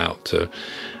 they're all out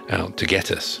to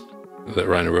get us. That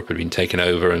Rainer Rupp had been taken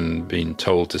over and been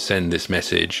told to send this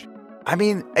message. I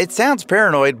mean, it sounds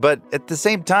paranoid, but at the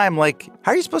same time, like,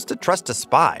 how are you supposed to trust a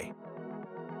spy?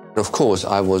 Of course,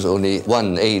 I was only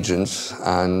one agent,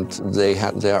 and they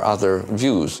had their other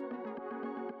views.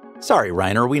 Sorry,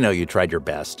 Rainer, we know you tried your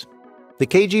best. The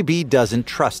KGB doesn't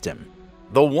trust him.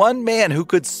 The one man who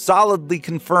could solidly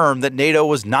confirm that NATO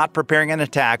was not preparing an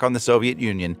attack on the Soviet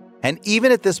Union, and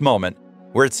even at this moment,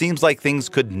 where it seems like things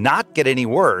could not get any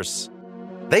worse,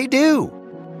 they do.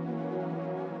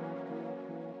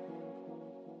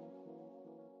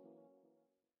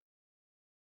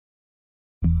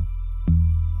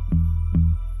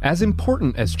 As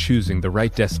important as choosing the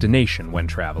right destination when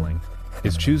traveling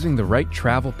is choosing the right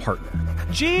travel partner.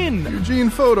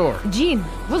 Eugene Fodor. Gene,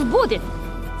 возбудит.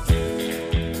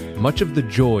 Much of the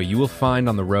joy you will find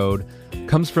on the road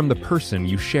comes from the person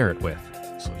you share it with.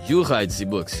 So you write the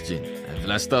books, Gene, and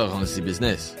Vlastar runs the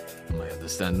business. I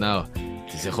understand now.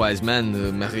 It is a wise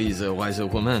man marries a wiser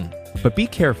woman. But be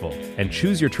careful and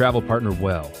choose your travel partner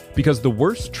well, because the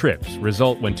worst trips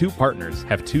result when two partners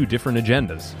have two different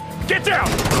agendas. Get down!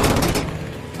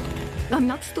 I'm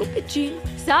not stupid, Gene.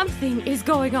 Something is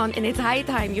going on, and it's high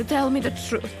time you tell me the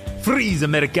truth. Freeze,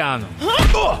 Americano.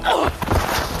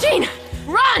 Gene,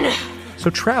 run! So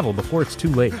travel before it's too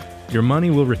late. Your money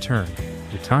will return,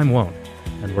 your time won't,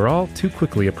 and we're all too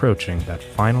quickly approaching that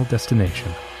final destination.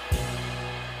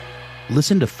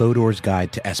 Listen to Fodor's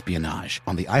Guide to Espionage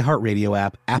on the iHeartRadio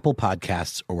app, Apple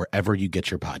Podcasts, or wherever you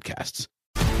get your podcasts.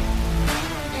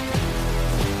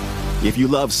 If you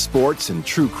love sports and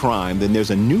true crime, then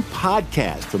there's a new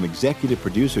podcast from executive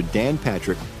producer Dan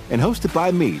Patrick and hosted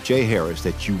by me, Jay Harris,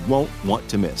 that you won't want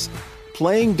to miss.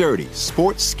 Playing Dirty: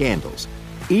 Sports Scandals.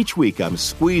 Each week, I'm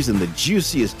squeezing the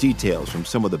juiciest details from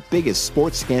some of the biggest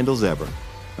sports scandals ever.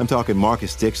 I'm talking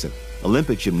Marcus Dixon,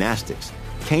 Olympic gymnastics,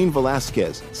 Cain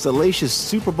Velasquez, salacious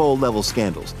Super Bowl-level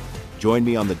scandals. Join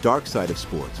me on the dark side of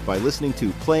sports by listening to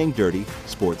Playing Dirty: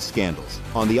 Sports Scandals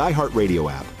on the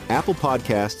iHeartRadio app, Apple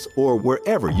Podcasts, or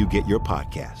wherever you get your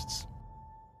podcasts.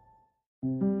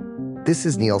 This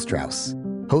is Neil Strauss,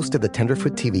 host of the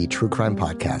Tenderfoot TV true crime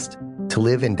podcast, To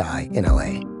Live and Die in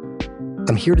LA.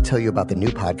 I'm here to tell you about the new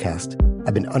podcast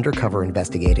I've been undercover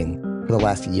investigating for the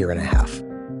last year and a half.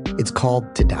 It's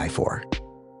called To Die For.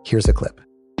 Here's a clip.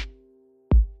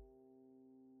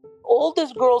 All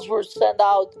these girls were sent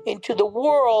out into the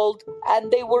world and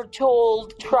they were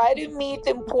told, try to meet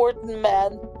important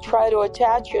men, try to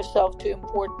attach yourself to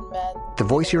important men. The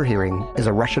voice you're hearing is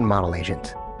a Russian model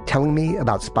agent telling me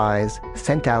about spies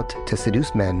sent out to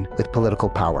seduce men with political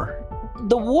power.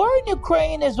 The war in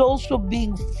Ukraine is also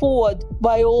being fought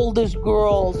by all these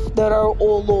girls that are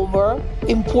all over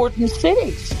important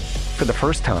cities. For the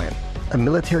first time, a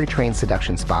military-trained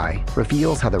seduction spy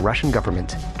reveals how the Russian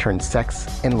government turned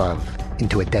sex and love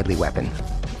into a deadly weapon.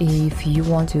 If you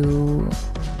want to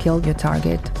kill your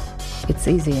target, it's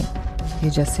easy.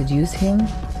 You just seduce him,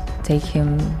 take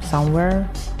him somewhere,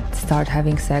 start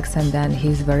having sex, and then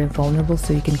he's very vulnerable,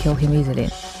 so you can kill him easily.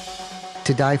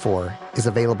 To Die For is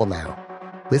available now.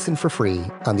 Listen for free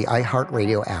on the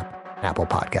iHeartRadio app, Apple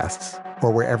Podcasts,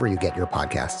 or wherever you get your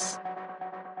podcasts.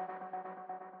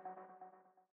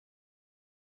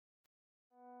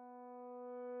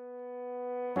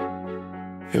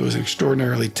 It was an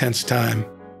extraordinarily tense time.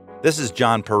 This is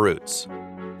John Perutz.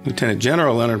 Lieutenant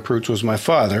General Leonard Perutz was my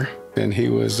father, and he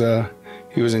was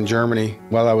in Germany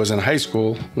while I was in high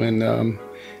school when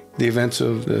the events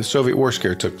of the Soviet war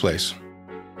scare took place.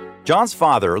 John's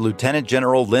father, Lieutenant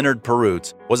General Leonard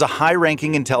Perutz, was a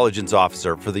high-ranking intelligence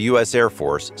officer for the U.S. Air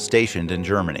Force stationed in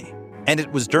Germany. And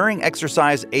it was during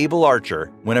Exercise Able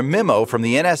Archer when a memo from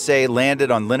the NSA landed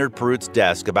on Leonard Perutz's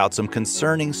desk about some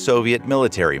concerning Soviet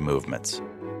military movements.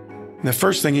 The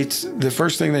first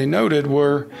thing they noted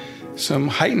were some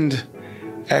heightened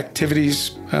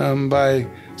activities by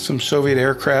some Soviet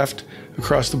aircraft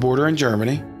across the border in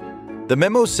Germany. The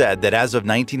memo said that as of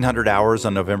 1900 hours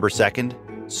on November 2nd,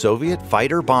 Soviet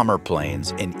fighter-bomber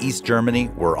planes in East Germany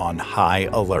were on high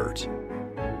alert.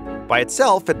 By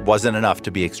itself, it wasn't enough to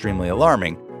be extremely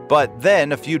alarming, but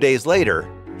then a few days later,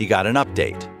 he got an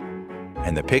update.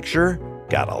 And the picture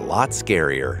got a lot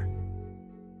scarier.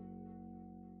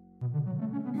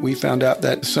 We found out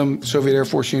that some Soviet Air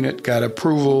Force unit got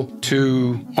approval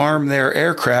to arm their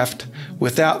aircraft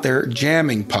without their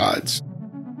jamming pods.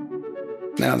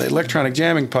 Now, the electronic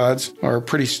jamming pods are a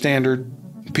pretty standard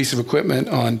piece of equipment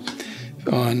on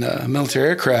military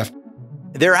aircraft.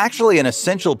 They're actually an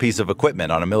essential piece of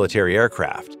equipment on a military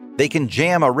aircraft. They can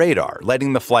jam a radar,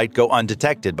 letting the flight go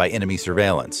undetected by enemy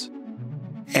surveillance.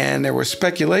 And there was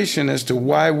speculation as to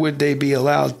why would they be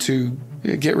allowed to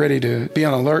get ready to be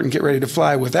on alert and get ready to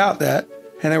fly without that.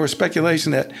 And there was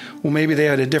speculation that, well, maybe they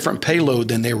had a different payload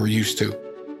than they were used to.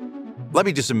 Let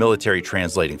me do some military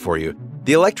translating for you.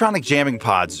 The electronic jamming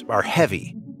pods are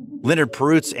heavy. Leonard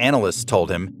Perutz analysts told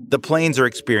him the planes are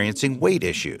experiencing weight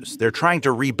issues. They're trying to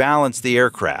rebalance the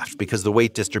aircraft because the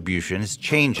weight distribution is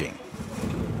changing.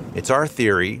 It's our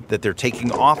theory that they're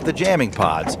taking off the jamming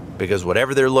pods because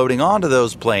whatever they're loading onto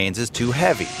those planes is too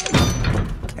heavy.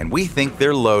 And we think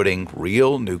they're loading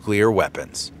real nuclear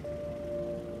weapons.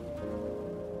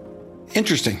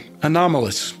 Interesting.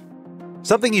 Anomalous.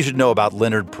 Something you should know about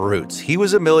Leonard Perutz. He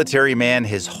was a military man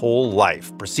his whole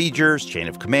life. Procedures, chain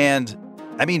of command.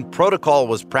 I mean, protocol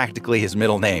was practically his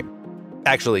middle name.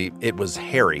 Actually, it was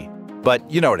Harry, but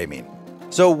you know what I mean.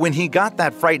 So when he got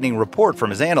that frightening report from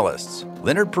his analysts,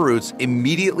 Leonard Perutz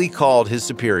immediately called his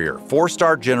superior,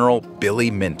 4-star General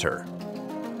Billy Minter.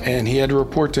 And he had to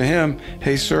report to him,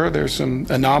 hey, sir, there's some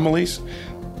anomalies.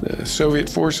 The Soviet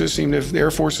forces the Air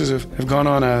Forces have gone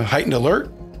on a heightened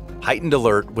alert. Heightened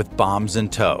alert with bombs in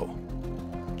tow.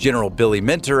 General Billy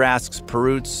Minter asks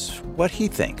Perutz what he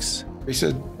thinks. He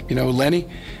said, Lenny,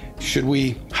 should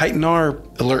we heighten our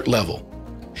alert level?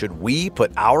 Should we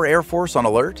put our Air Force on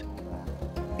alert?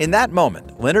 In that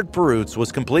moment, Leonard Perutz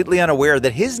was completely unaware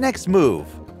that his next move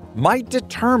might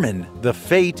determine the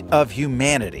fate of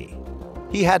humanity.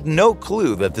 He had no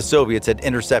clue that the Soviets had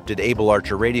intercepted Able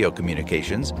Archer radio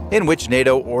communications, in which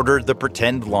NATO ordered the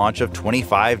pretend launch of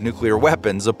 25 nuclear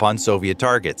weapons upon Soviet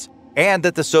targets, and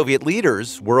that the Soviet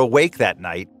leaders were awake that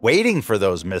night, waiting for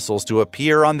those missiles to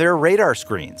appear on their radar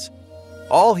screens.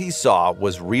 All he saw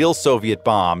was real Soviet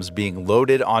bombs being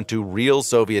loaded onto real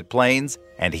Soviet planes,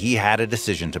 and he had a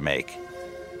decision to make.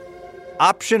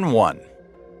 Option 1.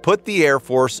 Put the Air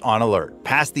Force on alert,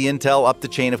 pass the intel up the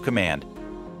chain of command.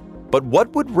 But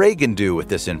what would Reagan do with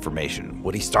this information?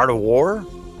 Would he start a war?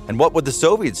 And what would the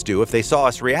Soviets do if they saw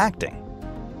us reacting?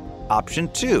 Option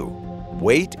 2.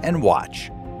 Wait and watch.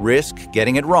 Risk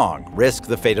getting it wrong. Risk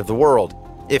the fate of the world.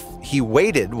 If he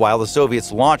waited while the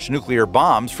Soviets launched nuclear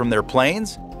bombs from their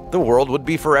planes, the world would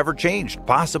be forever changed,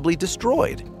 possibly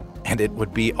destroyed. And it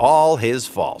would be all his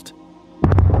fault.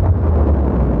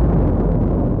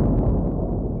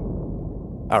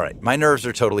 All right, my nerves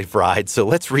are totally fried, so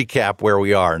let's recap where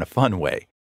we are in a fun way.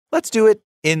 Let's do it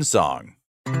in song.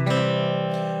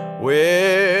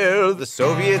 Well, the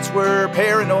Soviets were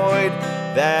paranoid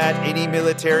that any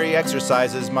military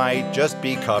exercises might just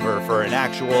be cover for an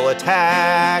actual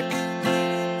attack.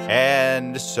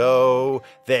 And so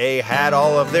they had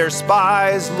all of their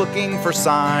spies looking for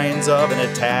signs of an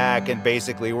attack and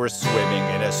basically were swimming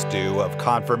in a stew of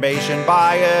confirmation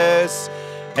bias.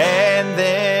 And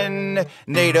then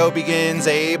NATO begins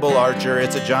Able Archer.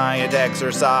 It's a giant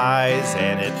exercise,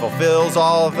 and it fulfills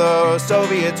all of the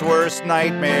Soviets' worst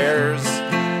nightmares.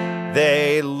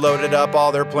 They loaded up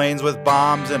all their planes with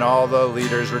bombs, and all the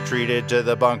leaders retreated to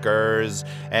the bunkers.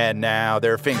 And now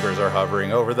their fingers are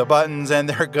hovering over the buttons, and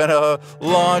they're gonna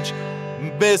launch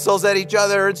missiles at each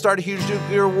other and start a huge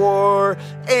nuclear war.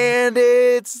 And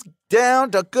it's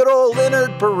down to good old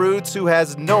Leonard Perutz, who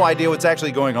has no idea what's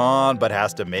actually going on, but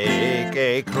has to make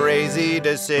a crazy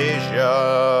decision.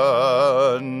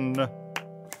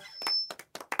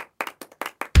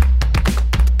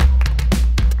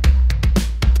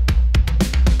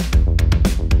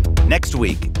 Next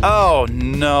week. Oh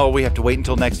no, we have to wait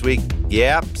until next week.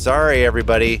 Yep, sorry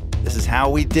everybody. This is how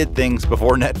we did things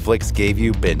before Netflix gave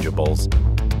you bingeables.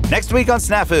 Next week on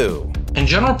Snafu. And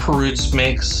General Perutz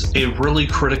makes a really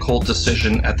critical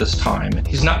decision at this time.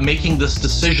 He's not making this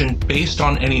decision based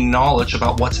on any knowledge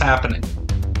about what's happening.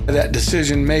 That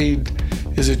decision made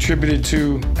is attributed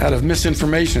to out of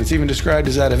misinformation. It's even described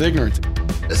as out of ignorance.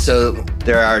 So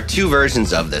there are two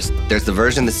versions of this. There's the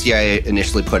version the CIA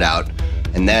initially put out,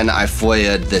 and then I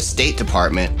FOIA'd the State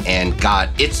Department and got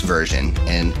its version,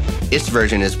 and its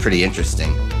version is pretty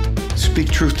interesting. Speak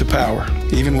truth to power,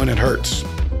 even when it hurts.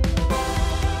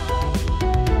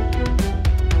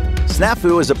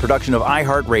 Snafu is a production of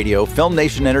iHeartRadio, Film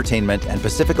Nation Entertainment, and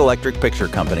Pacific Electric Picture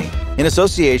Company in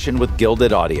association with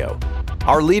Gilded Audio.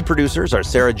 Our lead producers are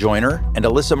Sarah Joyner and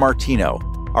Alyssa Martino.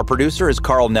 Our producer is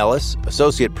Carl Nellis,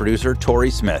 associate producer Tori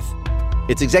Smith.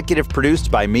 It's executive produced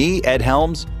by me, Ed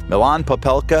Helms, Milan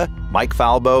Popelka, Mike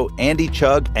Falbo, Andy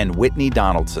Chugg, and Whitney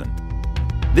Donaldson.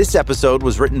 This episode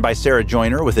was written by Sarah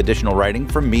Joyner with additional writing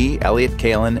from me, Elliot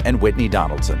Kalin, and Whitney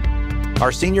Donaldson.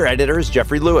 Our senior editor is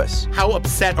Jeffrey Lewis. How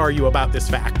upset are you about this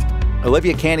fact?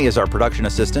 Olivia Canny is our production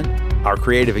assistant. Our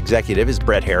creative executive is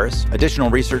Brett Harris. Additional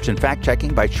research and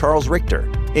fact-checking by Charles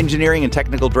Richter. Engineering and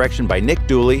technical direction by Nick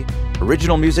Dooley.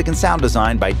 Original music and sound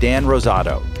design by Dan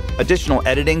Rosato. Additional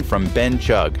editing from Ben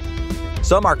Chugg.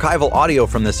 Some archival audio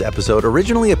from this episode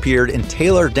originally appeared in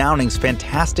Taylor Downing's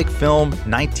fantastic film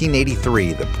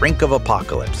 1983, The Brink of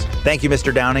Apocalypse. Thank you,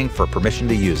 Mr. Downing, for permission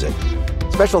to use it.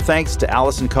 Special thanks to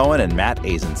Allison Cohen and Matt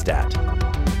Eisenstadt.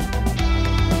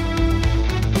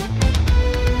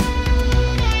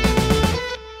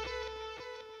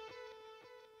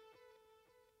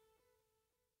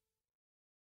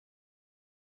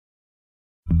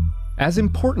 As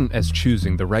important as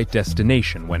choosing the right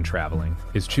destination when traveling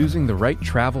is choosing the right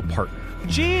travel partner.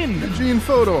 Gene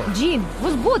Fodor. Gene,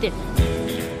 was good.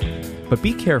 But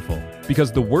be careful,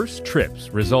 because the worst trips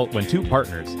result when two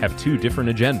partners have two different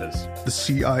agendas. The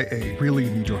CIA really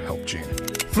need your help, Gene.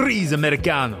 Freeze,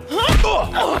 Americano.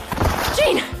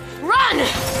 Gene, run!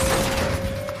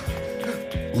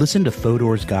 Listen to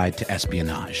Fodor's Guide to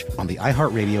Espionage on the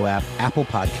iHeartRadio app, Apple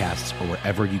Podcasts, or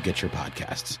wherever you get your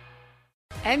podcasts.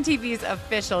 MTV's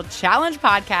official Challenge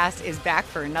podcast is back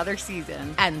for another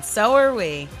season. And so are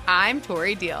we. I'm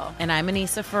Tori Deal. And I'm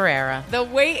Anissa Ferreira. The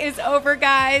wait is over,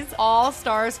 guys. All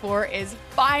Stars 4 is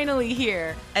finally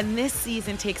here. And this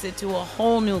season takes it to a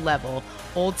whole new level.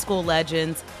 Old school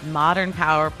legends, modern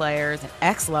power players, and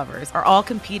ex-lovers are all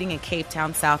competing in Cape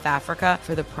Town, South Africa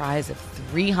for the prize of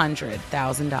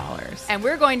 $300,000. And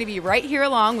we're going to be right here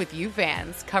along with you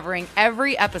fans, covering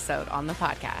every episode on the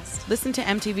podcast. Listen to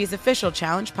MTV's official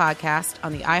Challenge podcast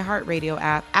on the iHeartRadio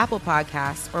app, Apple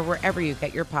Podcasts, or wherever you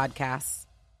get your podcasts.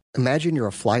 Imagine you're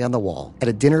a fly on the wall at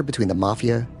a dinner between the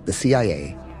Mafia, the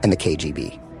CIA, and the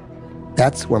KGB.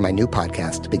 That's where my new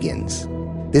podcast begins.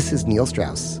 This is Neil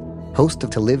Strauss, host of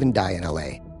To Live and Die in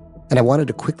LA. And I wanted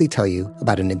to quickly tell you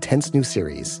about an intense new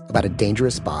series about a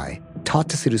dangerous spy taught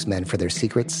to seduce men for their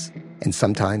secrets and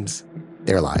sometimes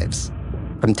their lives.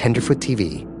 From Tenderfoot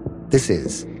TV, this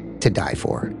is To Die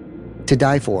For. To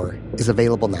Die For is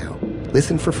available now.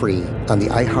 Listen for free on the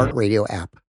iHeartRadio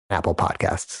app, Apple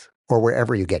Podcasts, or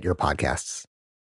wherever you get your podcasts.